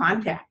 normal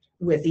contact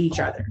with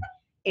each other.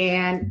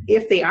 And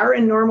if they are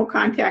in normal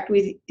contact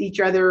with each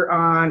other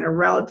on a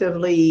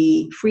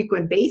relatively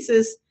frequent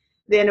basis,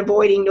 then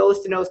avoiding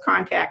nose-to-nose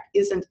contact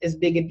isn't as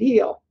big a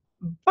deal.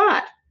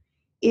 But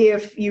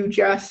if you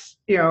just,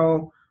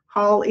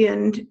 haul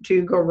in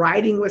to go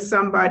riding with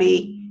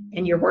somebody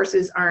and your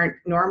horses aren't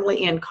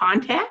normally in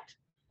contact,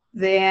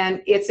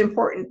 then it's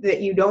important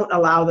that you don't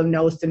allow them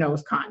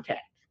nose-to-nose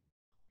contact.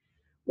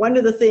 One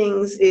of the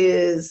things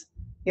is,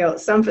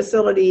 some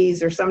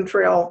facilities or some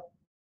trail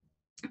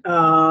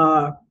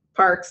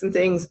parks and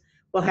things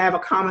will have a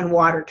common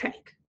water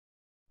tank.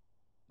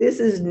 This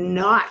is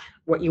not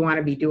what you want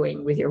to be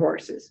doing with your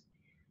horses.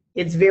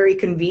 It's very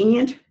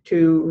convenient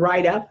to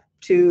ride up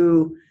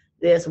to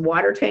this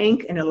water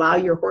tank and allow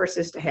your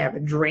horses to have a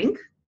drink.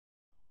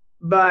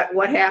 But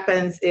what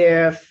happens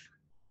if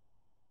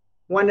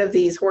one of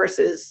these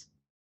horses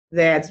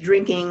that's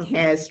drinking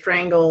has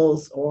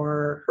strangles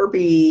or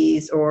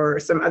herpes or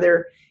some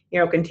other,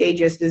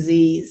 contagious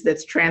disease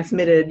that's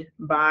transmitted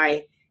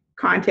by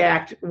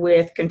contact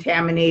with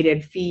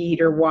contaminated feed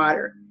or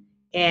water?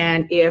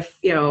 And if,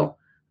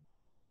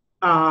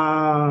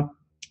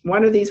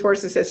 one of these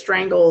horses has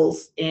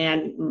strangles,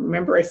 and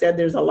remember I said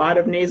there's a lot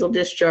of nasal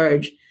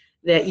discharge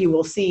that you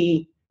will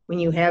see when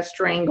you have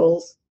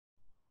strangles,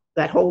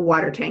 that whole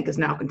water tank is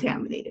now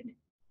contaminated.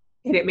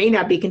 And it may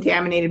not be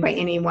contaminated by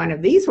any one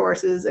of these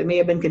horses. It may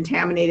have been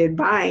contaminated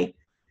by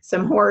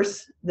some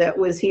horse that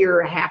was here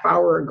a half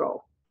hour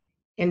ago,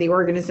 and the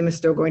organism is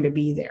still going to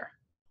be there.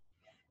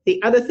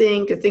 The other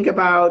thing to think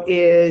about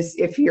is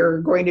if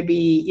you're going to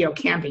be,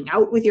 camping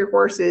out with your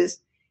horses,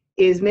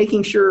 is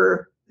making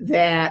sure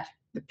that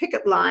the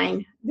picket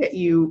line that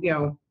you,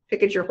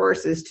 picket your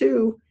horses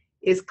to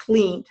is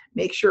cleaned.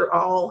 Make sure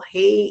all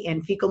hay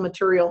and fecal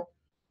material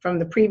from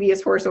the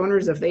previous horse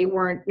owners, if they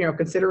weren't,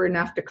 considerate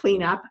enough to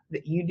clean up,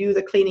 that you do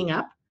the cleaning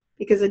up.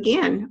 Because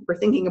again, we're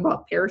thinking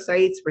about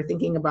parasites, we're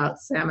thinking about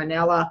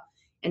salmonella,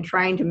 and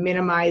trying to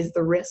minimize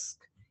the risk,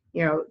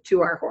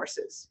 to our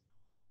horses.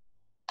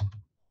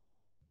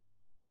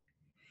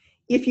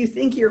 If you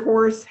think your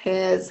horse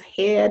has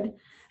had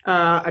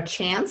a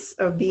chance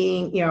of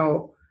being,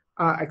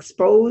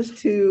 exposed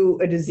to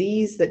a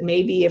disease that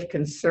may be of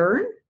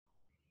concern,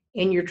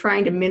 and you're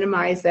trying to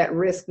minimize that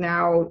risk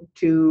now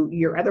to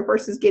your other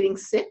horses getting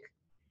sick,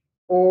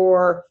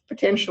 or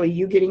potentially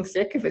you getting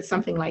sick if it's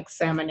something like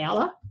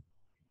salmonella,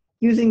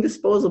 using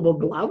disposable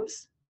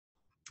gloves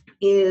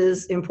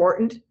is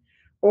important,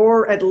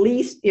 or at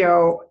least,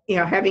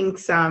 having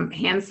some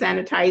hand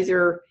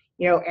sanitizer,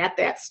 at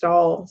that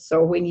stall.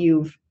 So when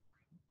you've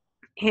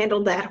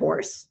handled that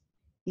horse,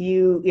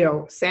 you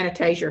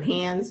sanitize your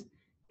hands.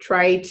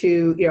 Try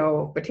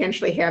to,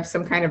 potentially have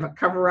some kind of a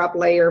cover-up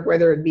layer,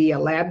 whether it be a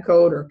lab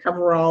coat or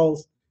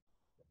coveralls,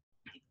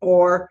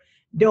 or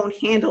don't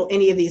handle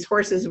any of these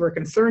horses we're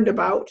concerned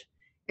about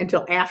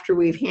until after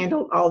we've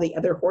handled all the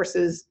other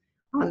horses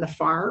on the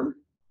farm.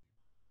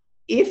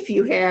 If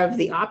you have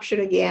the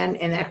option again,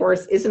 and that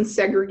horse isn't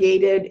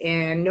segregated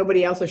and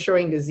nobody else is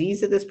showing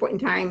disease at this point in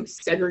time,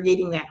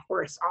 segregating that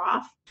horse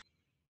off,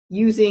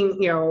 using,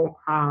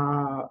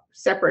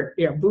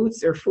 separate,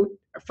 boots or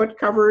foot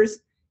covers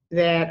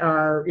that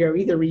are,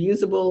 either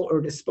reusable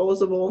or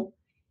disposable,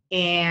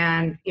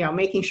 and,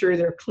 making sure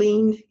they're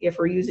cleaned if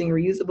we're using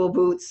reusable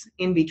boots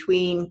in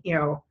between,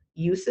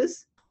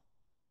 uses.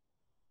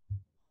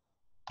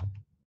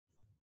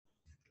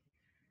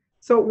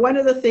 So one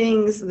of the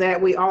things that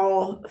we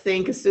all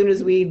think as soon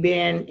as we've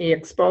been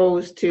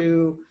exposed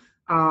to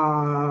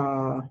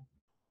some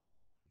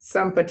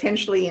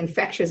potentially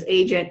infectious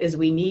agent is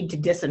we need to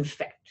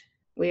disinfect.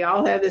 We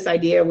all have this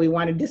idea we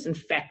want to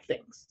disinfect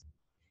things.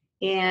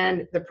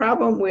 And the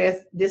problem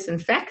with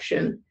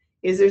disinfection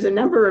is there's a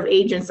number of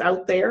agents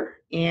out there,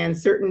 and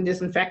certain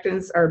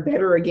disinfectants are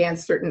better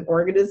against certain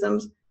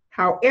organisms.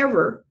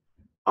 However,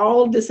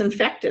 all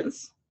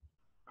disinfectants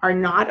are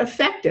not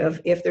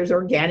effective if there's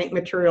organic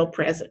material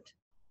present.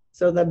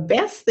 So the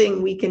best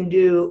thing we can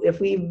do if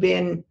we've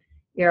been,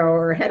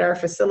 or had our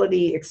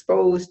facility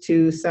exposed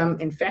to some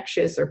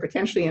infectious or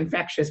potentially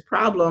infectious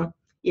problem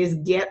is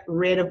get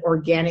rid of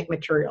organic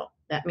material.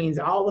 That means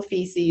all the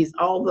feces,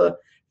 all the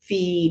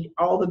feed,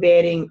 all the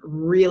bedding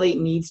really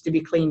needs to be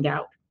cleaned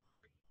out.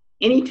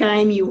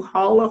 Anytime you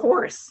haul a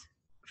horse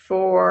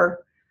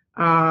for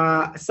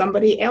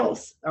somebody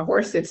else, a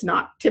horse that's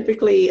not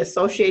typically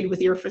associated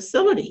with your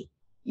facility,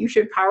 you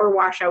should power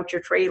wash out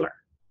your trailer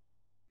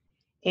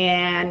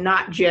and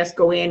not just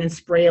go in and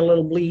spray a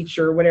little bleach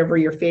or whatever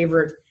your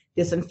favorite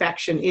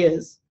disinfection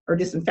is or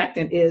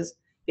disinfectant is,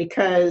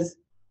 because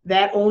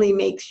that only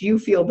makes you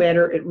feel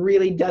better. It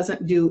really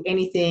doesn't do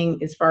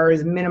anything as far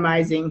as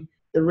minimizing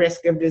the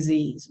risk of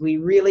disease. We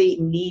really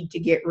need to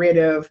get rid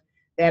of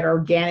that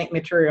organic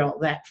material,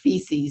 that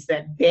feces,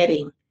 that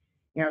bedding.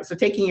 So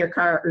taking your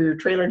car or your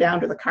trailer down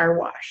to the car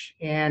wash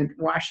and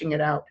washing it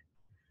out.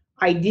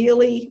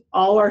 Ideally,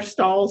 all our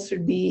stalls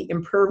should be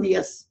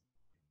impervious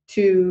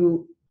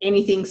to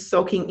anything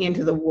soaking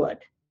into the wood.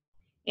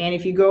 And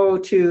if you go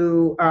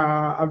to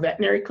a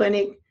veterinary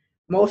clinic,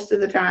 most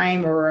of the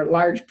time, or a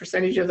large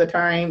percentage of the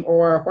time,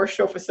 or horse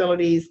show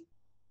facilities,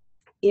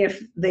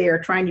 if they are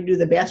trying to do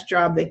the best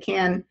job they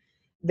can,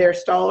 their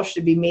stalls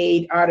should be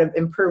made out of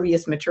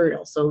impervious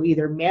material. So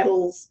either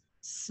metals,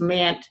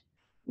 cement,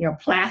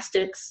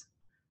 plastics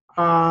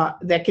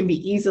that can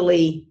be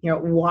easily,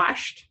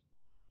 washed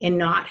and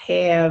not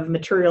have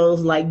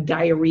materials like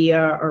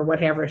diarrhea or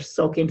whatever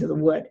soak into the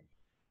wood.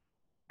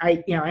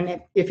 And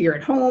if you're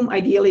at home,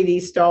 ideally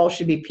these stalls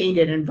should be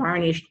painted and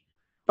varnished,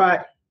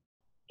 but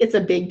it's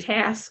a big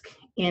task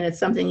and it's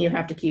something you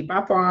have to keep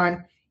up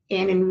on.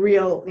 And in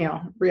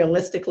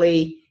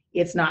realistically,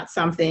 it's not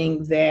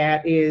something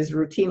that is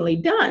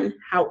routinely done.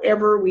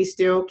 However, we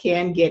still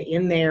can get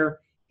in there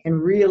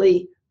and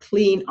really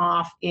clean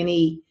off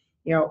any,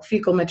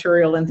 fecal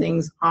material and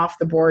things off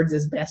the boards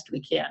as best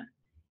we can.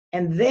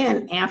 And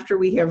then after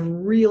we have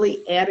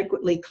really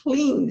adequately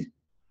cleaned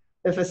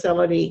the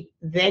facility,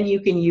 then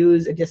you can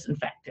use a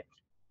disinfectant.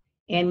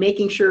 And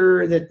making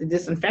sure that the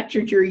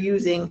disinfectant you're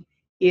using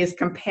is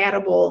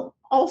compatible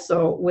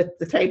also with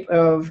the type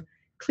of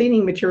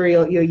cleaning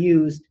material you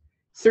used.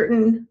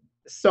 Certain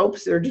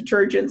soaps or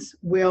detergents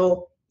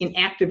will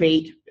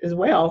inactivate as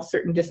well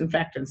certain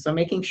disinfectants. So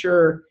making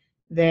sure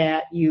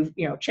that you've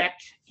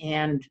checked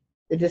and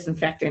the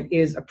disinfectant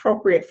is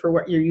appropriate for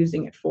what you're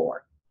using it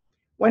for.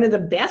 One of the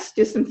best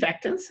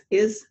disinfectants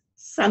is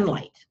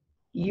sunlight.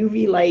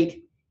 UV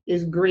light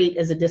is great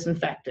as a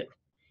disinfectant.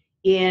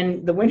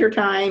 In the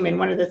wintertime, and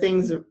one of the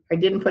things I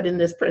didn't put in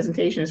this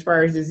presentation as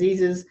far as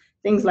diseases,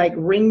 things like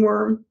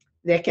ringworm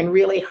that can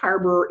really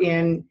harbor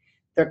in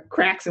the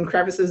cracks and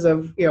crevices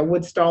of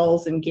wood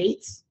stalls and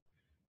gates.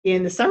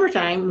 In the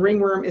summertime,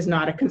 ringworm is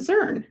not a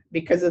concern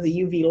because of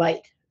the UV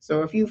light.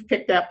 So if you've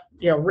picked up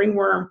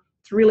ringworm,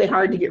 it's really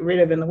hard to get rid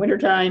of in the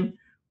wintertime,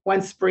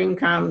 once spring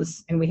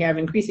comes and we have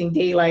increasing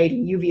daylight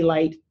and UV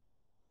light,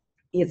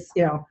 it's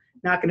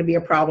not going to be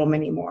a problem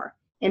anymore.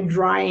 And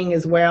drying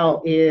as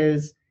well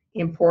is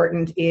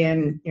important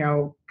in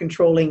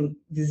controlling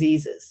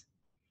diseases.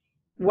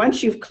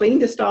 Once you've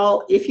cleaned a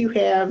stall, if you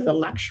have the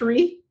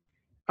luxury,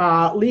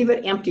 leave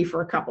it empty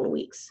for a couple of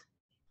weeks.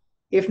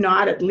 If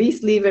not, at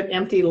least leave it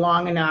empty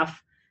long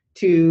enough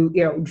to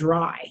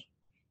dry.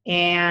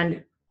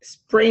 And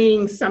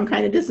spraying some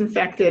kind of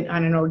disinfectant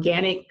on an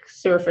organic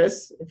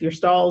surface, if your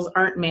stalls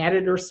aren't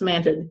matted or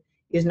cemented,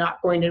 is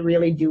not going to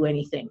really do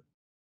anything.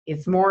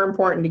 It's more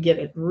important to get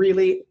it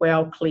really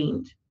well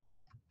cleaned.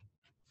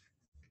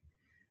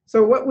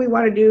 So what we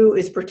want to do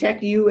is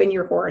protect you and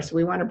your horse.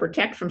 We want to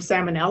protect from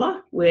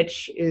salmonella,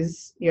 which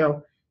is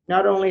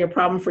not only a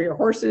problem for your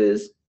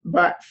horses,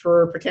 but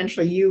for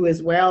potentially you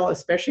as well,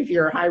 especially if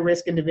you're a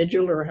high-risk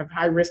individual or have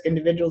high-risk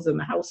individuals in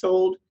the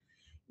household.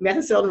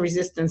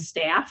 Methicillin-resistant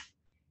staph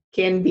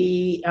can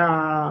be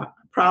a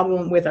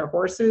problem with our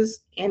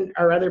horses and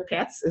our other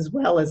pets as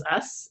well as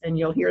us. And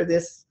you'll hear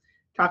this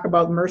talk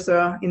about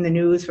MRSA in the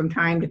news from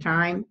time to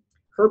time.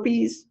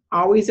 Herpes,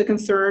 always a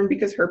concern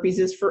because herpes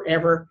is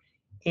forever.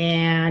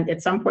 And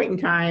at some point in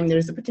time,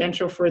 there's a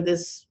potential for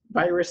this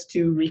virus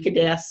to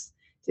recrudesce,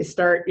 to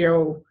start,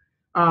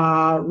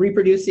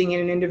 reproducing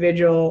in an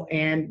individual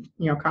and,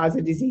 cause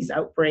a disease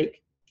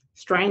outbreak.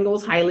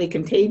 Strangles, highly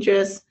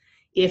contagious.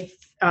 If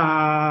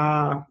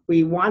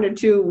we wanted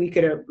to, we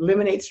could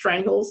eliminate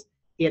strangles.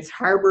 It's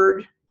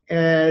harbored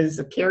as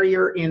a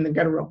carrier in the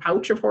guttural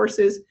pouch of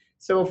horses.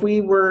 So if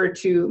we were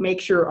to make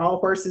sure all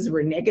horses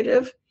were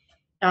negative,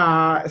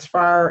 as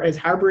far as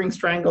harboring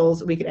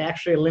strangles, we could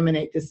actually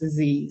eliminate this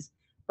disease.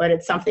 But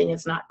it's something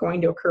that's not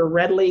going to occur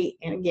readily.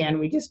 And again,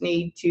 we just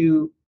need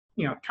to,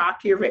 talk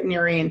to your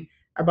veterinarian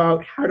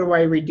about how do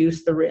I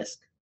reduce the risk.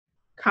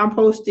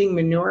 Composting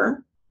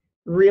manure,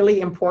 really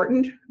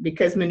important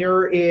because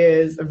manure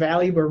is a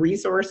valuable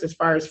resource as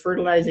far as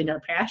fertilizing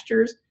our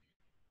pastures.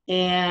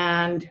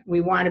 And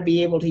we want to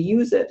be able to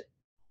use it.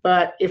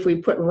 But if we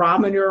put raw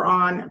manure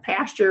on a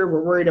pasture,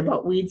 we're worried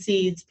about weed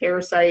seeds,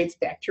 parasites,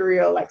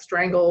 bacteria like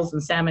strangles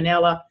and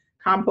salmonella.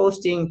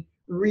 Composting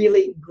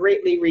really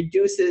greatly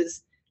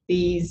reduces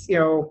these,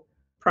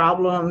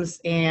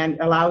 problems and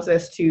allows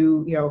us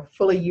to,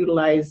 fully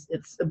utilize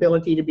its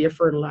ability to be a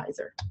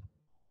fertilizer.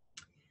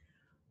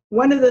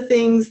 One of the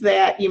things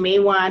that you may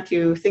want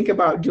to think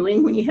about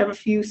doing when you have a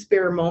few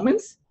spare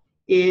moments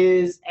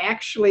is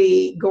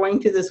actually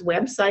going to this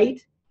website.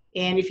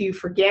 And if you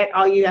forget,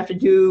 all you have to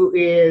do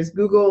is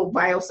Google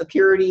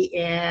Biosecurity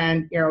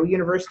and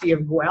University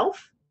of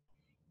Guelph.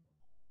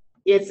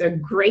 It's a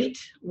great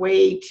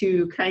way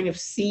to kind of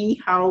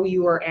see how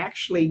you are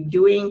actually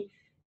doing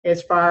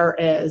as far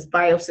as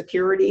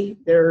biosecurity.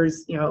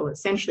 There's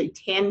essentially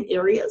 10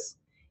 areas,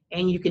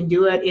 and you can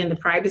do it in the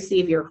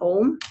privacy of your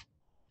home.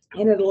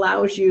 And it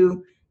allows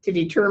you to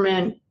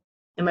determine,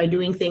 am I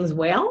doing things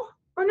well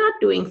or not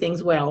doing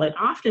things well? And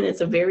often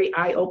it's a very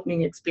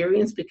eye-opening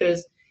experience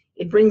because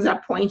it brings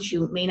up points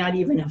you may not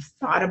even have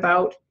thought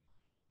about.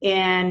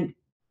 And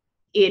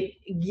it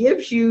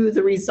gives you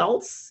the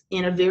results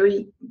in a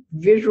very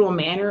visual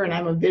manner. And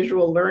I'm a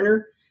visual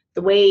learner.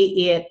 The way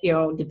it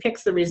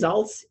depicts the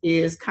results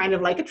is kind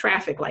of like a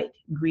traffic light.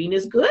 Green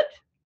is good,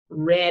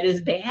 red is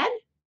bad,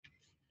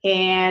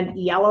 and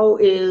yellow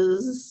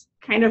is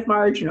kind of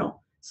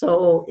marginal.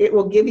 So it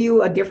will give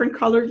you a different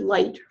colored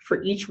light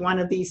for each one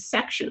of these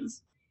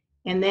sections.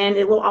 And then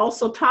it will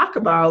also talk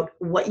about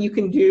what you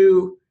can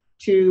do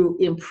to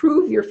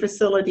improve your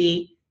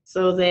facility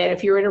so that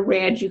if you're in a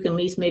red, you can at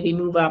least maybe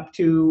move up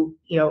to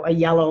a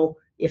yellow,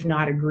 if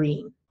not a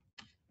green.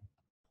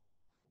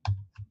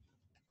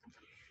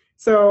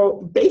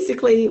 So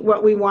basically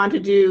what we want to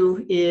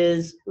do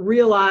is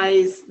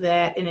realize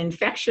that an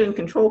infection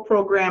control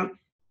program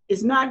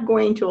is not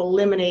going to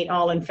eliminate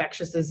all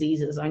infectious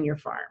diseases on your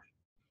farm.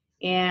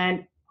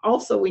 And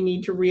also we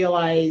need to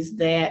realize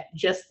that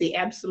just the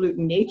absolute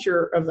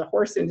nature of the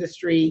horse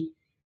industry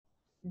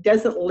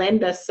doesn't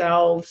lend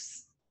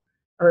ourselves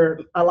or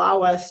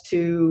allow us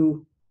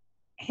to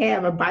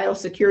have a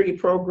biosecurity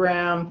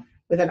program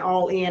with an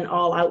all-in,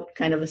 all-out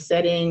kind of a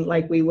setting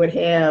like we would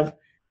have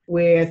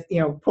with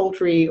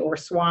poultry or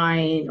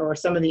swine or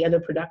some of the other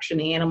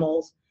production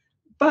animals.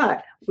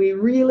 But we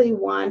really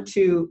want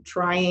to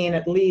try and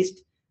at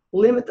least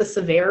limit the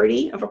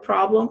severity of a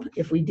problem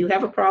if we do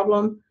have a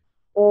problem,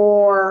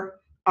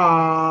 or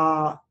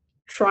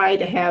try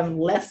to have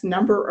less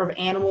number of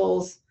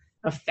animals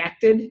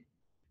affected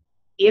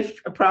if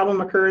a problem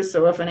occurs.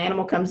 So if an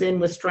animal comes in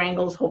with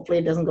strangles, hopefully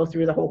it doesn't go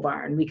through the whole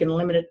barn. We can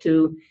limit it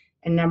to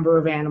a number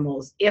of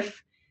animals.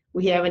 If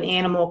we have an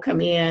animal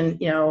come in,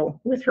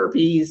 with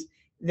herpes,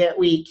 that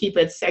we keep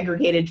it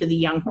segregated to the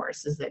young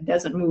horses, that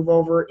doesn't move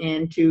over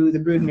into the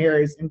brood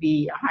mares and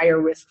be a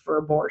higher risk for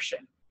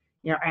abortion,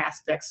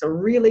 aspects. So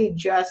really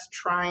just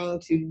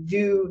trying to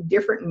do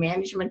different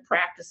management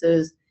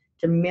practices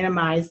to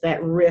minimize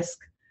that risk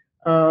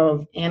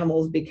of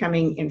animals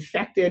becoming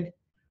infected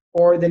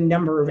or the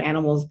number of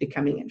animals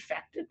becoming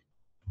infected.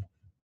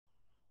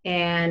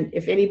 And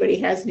if anybody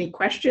has any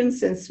questions,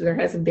 since there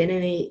hasn't been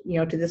any,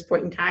 to this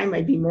point in time,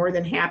 I'd be more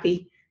than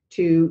happy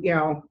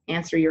to,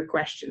 answer your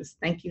questions.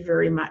 Thank you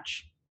very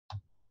much.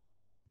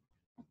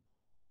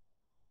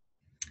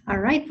 All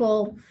right,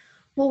 well,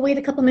 we'll wait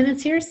a couple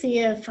minutes here, see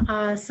if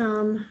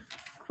some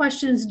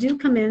questions do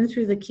come in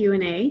through the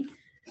Q&A.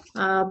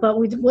 But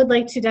we would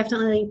like to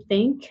definitely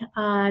thank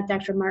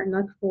Dr.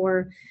 Marteniuk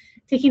for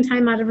taking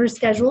time out of her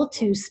schedule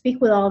to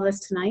speak with all of us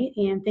tonight.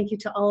 And thank you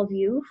to all of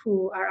you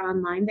who are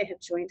online that have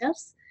joined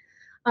us.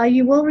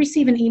 You will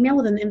receive an email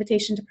with an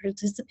invitation to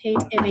participate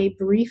in a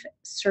brief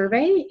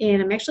survey.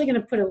 And I'm actually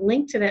going to put a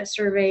link to that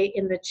survey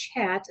in the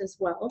chat as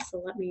well.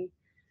 So there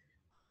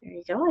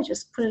you go. I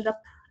just put it up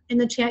in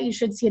the chat. You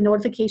should see a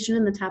notification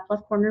in the top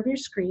left corner of your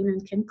screen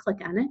and can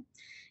click on it.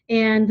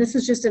 And this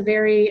is just a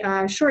very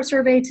short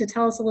survey to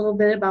tell us a little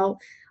bit about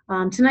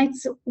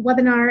tonight's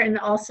webinar and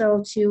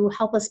also to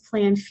help us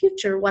plan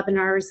future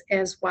webinars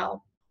as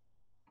well.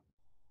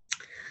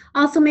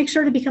 Also, make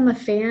sure to become a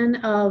fan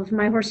of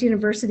My Horse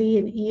University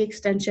and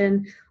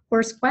e-extension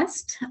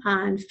HorseQuest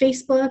on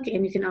Facebook,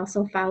 and you can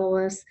also follow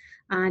us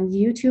on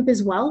YouTube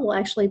as well. We'll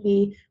actually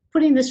be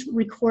putting this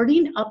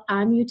recording up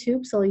on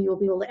YouTube, so you'll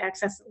be able to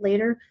access it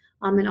later,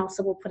 and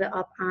also we'll put it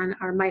up on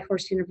our My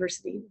Horse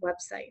University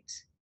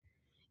website.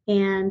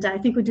 And I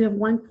think we do have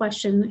one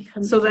question.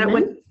 So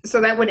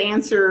that would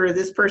answer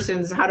this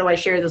person's, how do I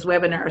share this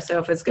webinar? So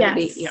if it's going to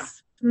be, yeah.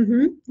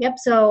 Mm-hmm. Yep.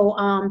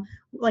 So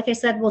like I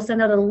said, we'll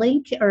send out a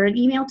link or an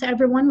email to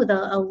everyone with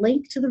a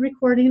link to the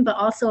recording, but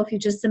also if you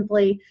just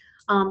simply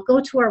go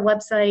to our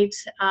website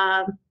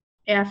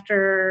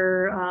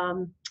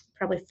after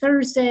probably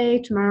Thursday,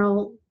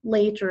 tomorrow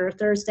late or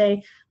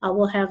Thursday,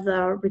 we'll have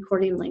the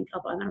recording link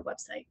up on our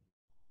website.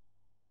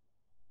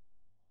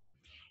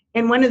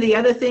 And one of the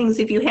other things,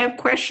 if you have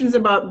questions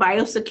about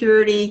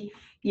biosecurity,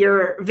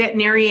 your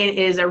veterinarian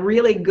is a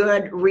really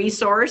good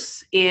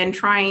resource in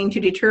trying to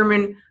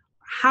determine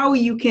how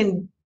you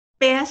can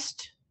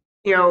best,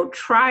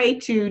 try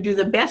to do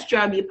the best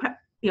job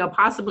you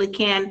possibly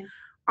can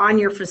on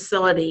your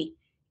facility.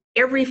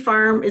 Every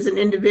farm is an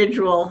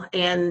individual,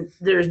 and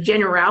there's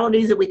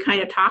generalities that we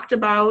kind of talked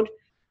about,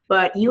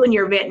 but you and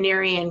your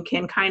veterinarian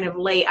can kind of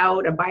lay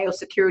out a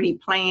biosecurity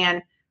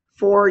plan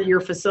for your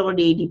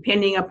facility,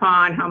 depending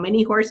upon how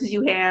many horses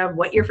you have,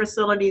 what your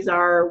facilities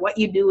are, what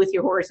you do with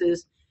your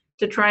horses,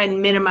 to try and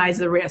minimize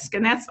the risk.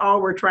 And that's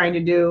all we're trying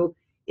to do,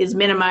 is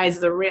minimize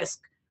the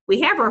risk.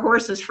 We have our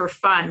horses for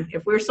fun.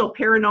 If we're so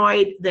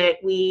paranoid that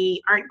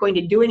we aren't going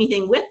to do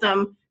anything with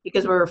them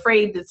because we're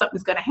afraid that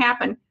something's going to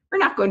happen, we're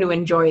not going to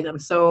enjoy them.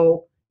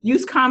 So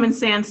use common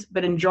sense,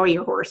 but enjoy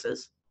your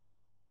horses.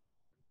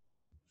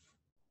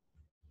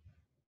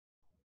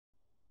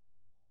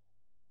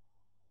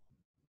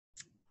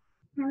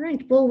 All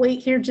right, we'll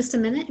wait here just a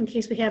minute in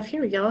case we have,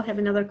 here we go, have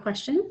another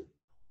question.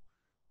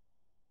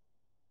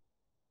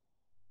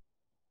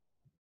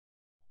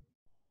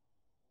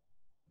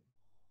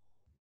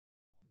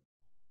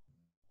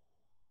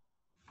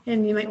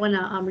 And you might want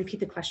to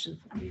repeat the question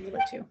for me a little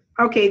bit too.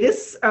 Okay,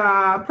 this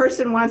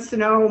person wants to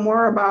know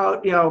more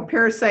about,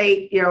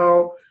 parasite,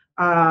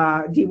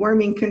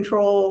 deworming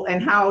control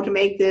and how to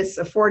make this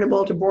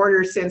affordable to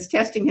boarders, since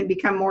testing had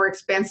become more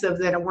expensive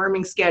than a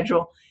worming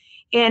schedule.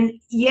 And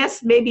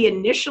yes, maybe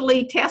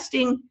initially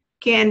testing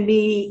can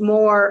be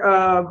more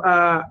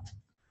of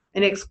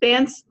an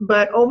expense,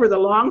 but over the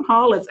long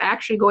haul, it's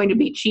actually going to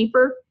be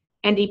cheaper.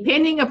 And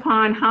depending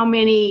upon how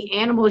many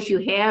animals you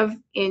have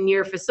in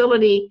your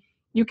facility,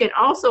 you can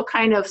also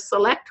kind of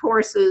select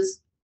horses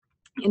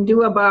and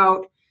do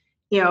about,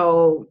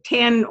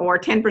 10 or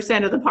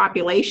 10% of the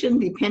population,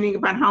 depending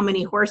upon how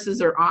many horses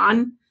are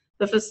on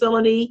the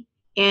facility,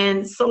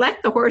 and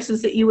select the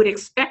horses that you would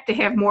expect to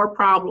have more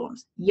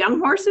problems. Young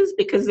horses,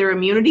 because their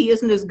immunity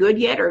isn't as good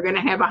yet, are going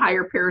to have a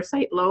higher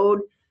parasite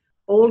load.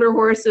 Older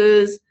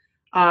horses,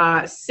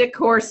 sick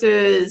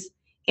horses,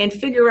 and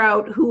figure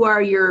out who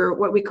are your,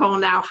 what we call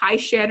now, high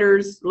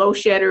shedders, low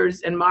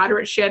shedders, and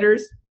moderate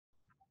shedders.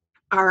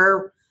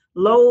 Are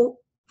low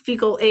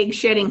fecal egg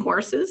shedding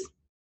horses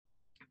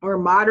or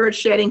moderate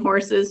shedding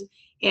horses,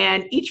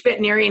 and each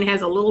veterinarian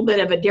has a little bit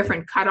of a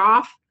different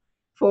cutoff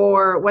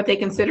for what they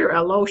consider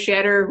a low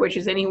shedder, which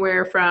is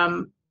anywhere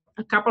from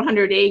a couple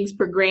hundred eggs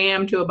per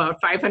gram to about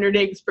 500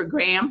 eggs per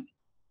gram.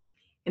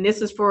 And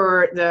this is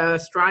for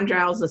the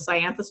strongyles, the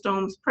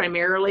cyanthostomes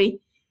primarily.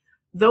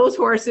 Those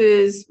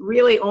horses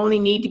really only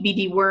need to be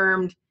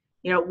dewormed,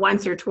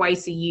 once or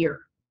twice a year.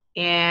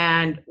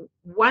 And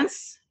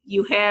once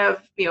you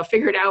have,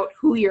 figured out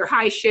who your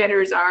high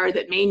shedders are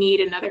that may need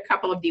another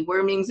couple of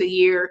dewormings a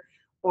year,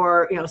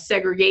 or,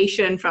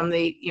 segregation from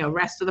the,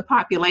 rest of the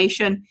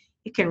population,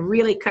 it can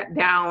really cut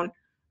down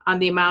on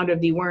the amount of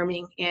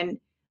deworming. And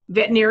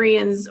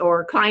veterinarians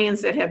or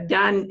clients that have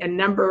done a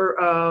number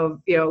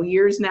of,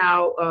 years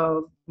now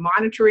of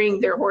monitoring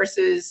their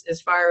horses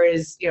as far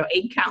as,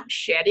 egg count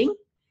shedding,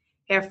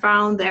 have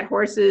found that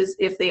horses,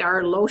 if they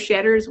are low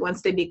shedders,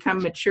 once they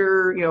become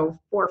mature, 4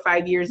 or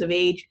 5 years of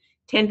age,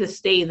 tend to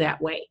stay that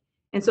way.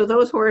 And so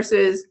those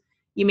horses,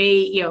 You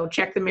may,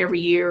 check them every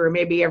year or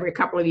maybe every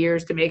couple of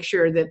years to make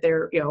sure that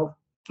their,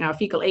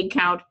 fecal egg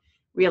count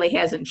really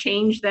hasn't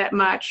changed that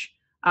much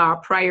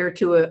prior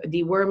to a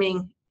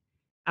deworming.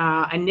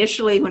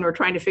 Initially, when we're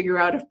trying to figure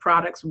out if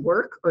products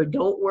work or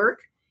don't work,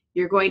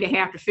 you're going to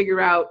have to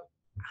figure out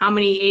how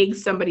many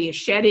eggs somebody is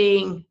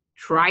shedding,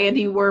 try a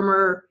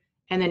dewormer,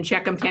 and then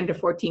check them 10 to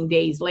 14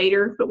 days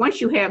later. But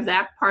once you have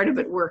that part of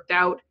it worked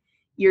out,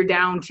 you're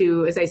down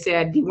to, as I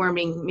said,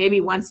 deworming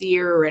maybe once a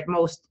year or at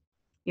most,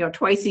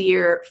 twice a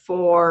year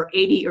for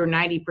 80 or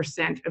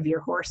 90% of your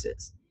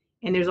horses.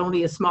 And there's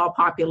only a small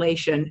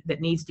population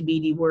that needs to be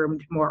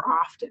dewormed more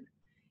often.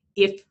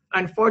 If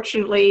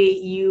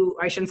unfortunately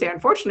I shouldn't say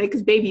unfortunately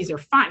because babies are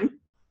fun,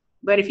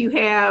 but if you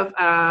have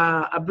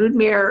a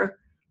broodmare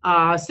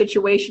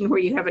situation where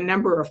you have a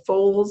number of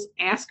foals,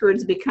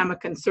 ascarids become a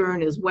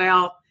concern as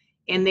well.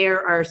 And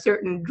there are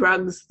certain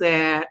drugs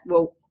that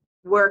will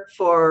work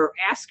for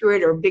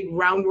ascarid or big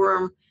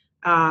roundworm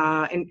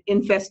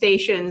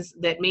infestations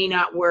that may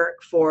not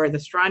work for the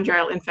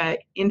strongyle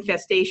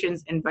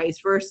infestations and vice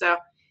versa.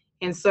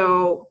 And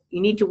so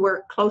you need to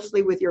work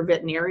closely with your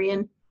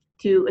veterinarian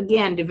to,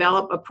 again,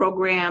 develop a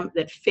program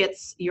that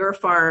fits your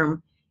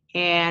farm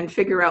and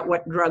figure out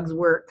what drugs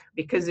work,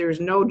 because there's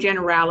no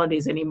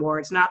generalities anymore.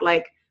 It's not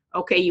like,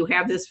 okay, you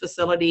have this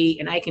facility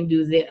and I can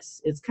do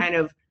this. It's kind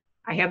of,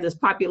 I have this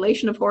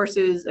population of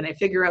horses and I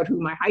figure out who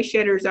my high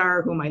shedders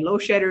are, who my low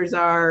shedders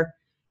are,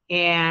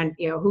 and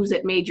who's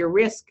at major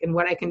risk and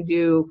what I can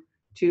do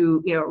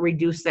to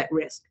reduce that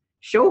risk.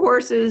 Show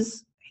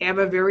horses have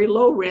a very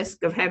low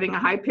risk of having a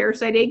high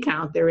parasite egg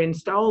count. They're in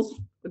stalls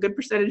a good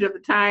percentage of the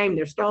time.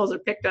 Their stalls are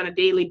picked on a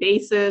daily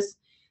basis.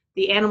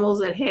 The animals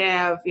that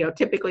have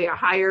typically a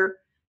higher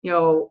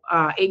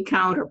egg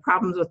count or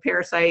problems with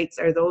parasites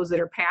are those that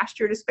are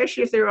pastured,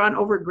 especially if they're on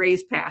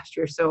overgrazed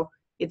pasture. So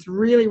it's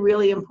really,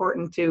 really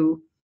important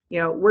to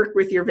work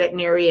with your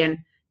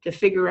veterinarian to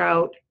figure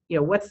out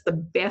what's the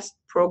best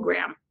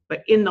program.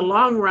 But in the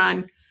long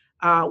run,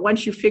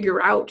 once you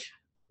figure out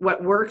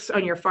what works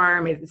on your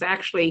farm, it's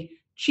actually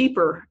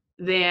cheaper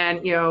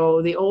than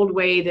the old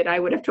way that I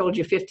would have told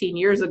you 15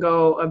 years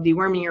ago of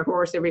deworming your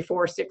horse every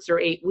 4, 6, or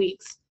 8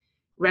 weeks,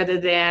 rather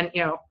than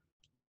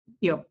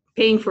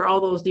paying for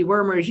all those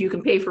dewormers. You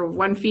can pay for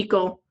one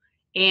fecal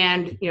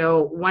and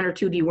 1 or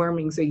 2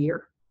 dewormings a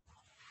year.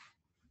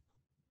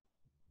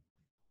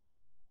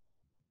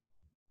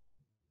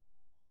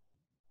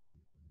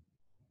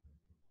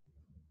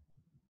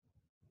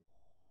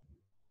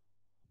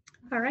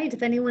 All right,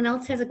 if anyone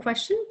else has a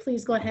question,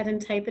 please go ahead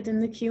and type it in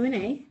the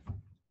Q&A.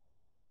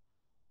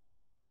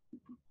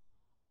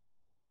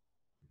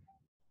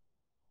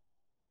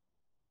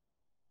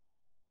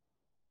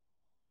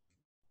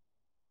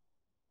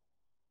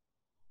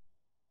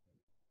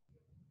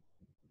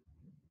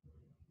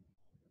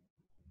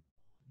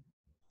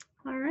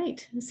 All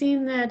right,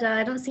 seeing that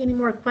I don't see any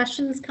more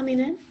questions coming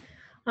in,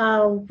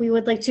 we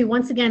would like to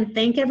once again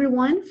thank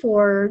everyone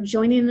for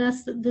joining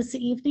us this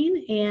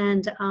evening.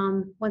 And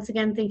once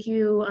again, thank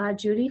you,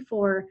 Judy,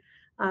 for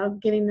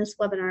giving this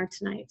webinar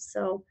tonight.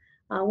 So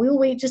we will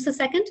wait just a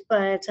second,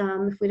 but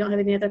if we don't have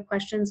any other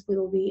questions, we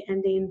will be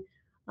ending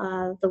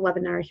the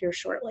webinar here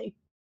shortly.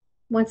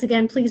 Once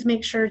again, please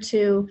make sure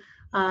to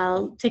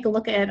take a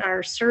look at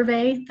our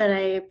survey that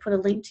I put a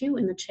link to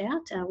in the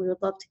chat. We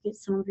would love to get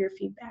some of your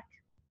feedback.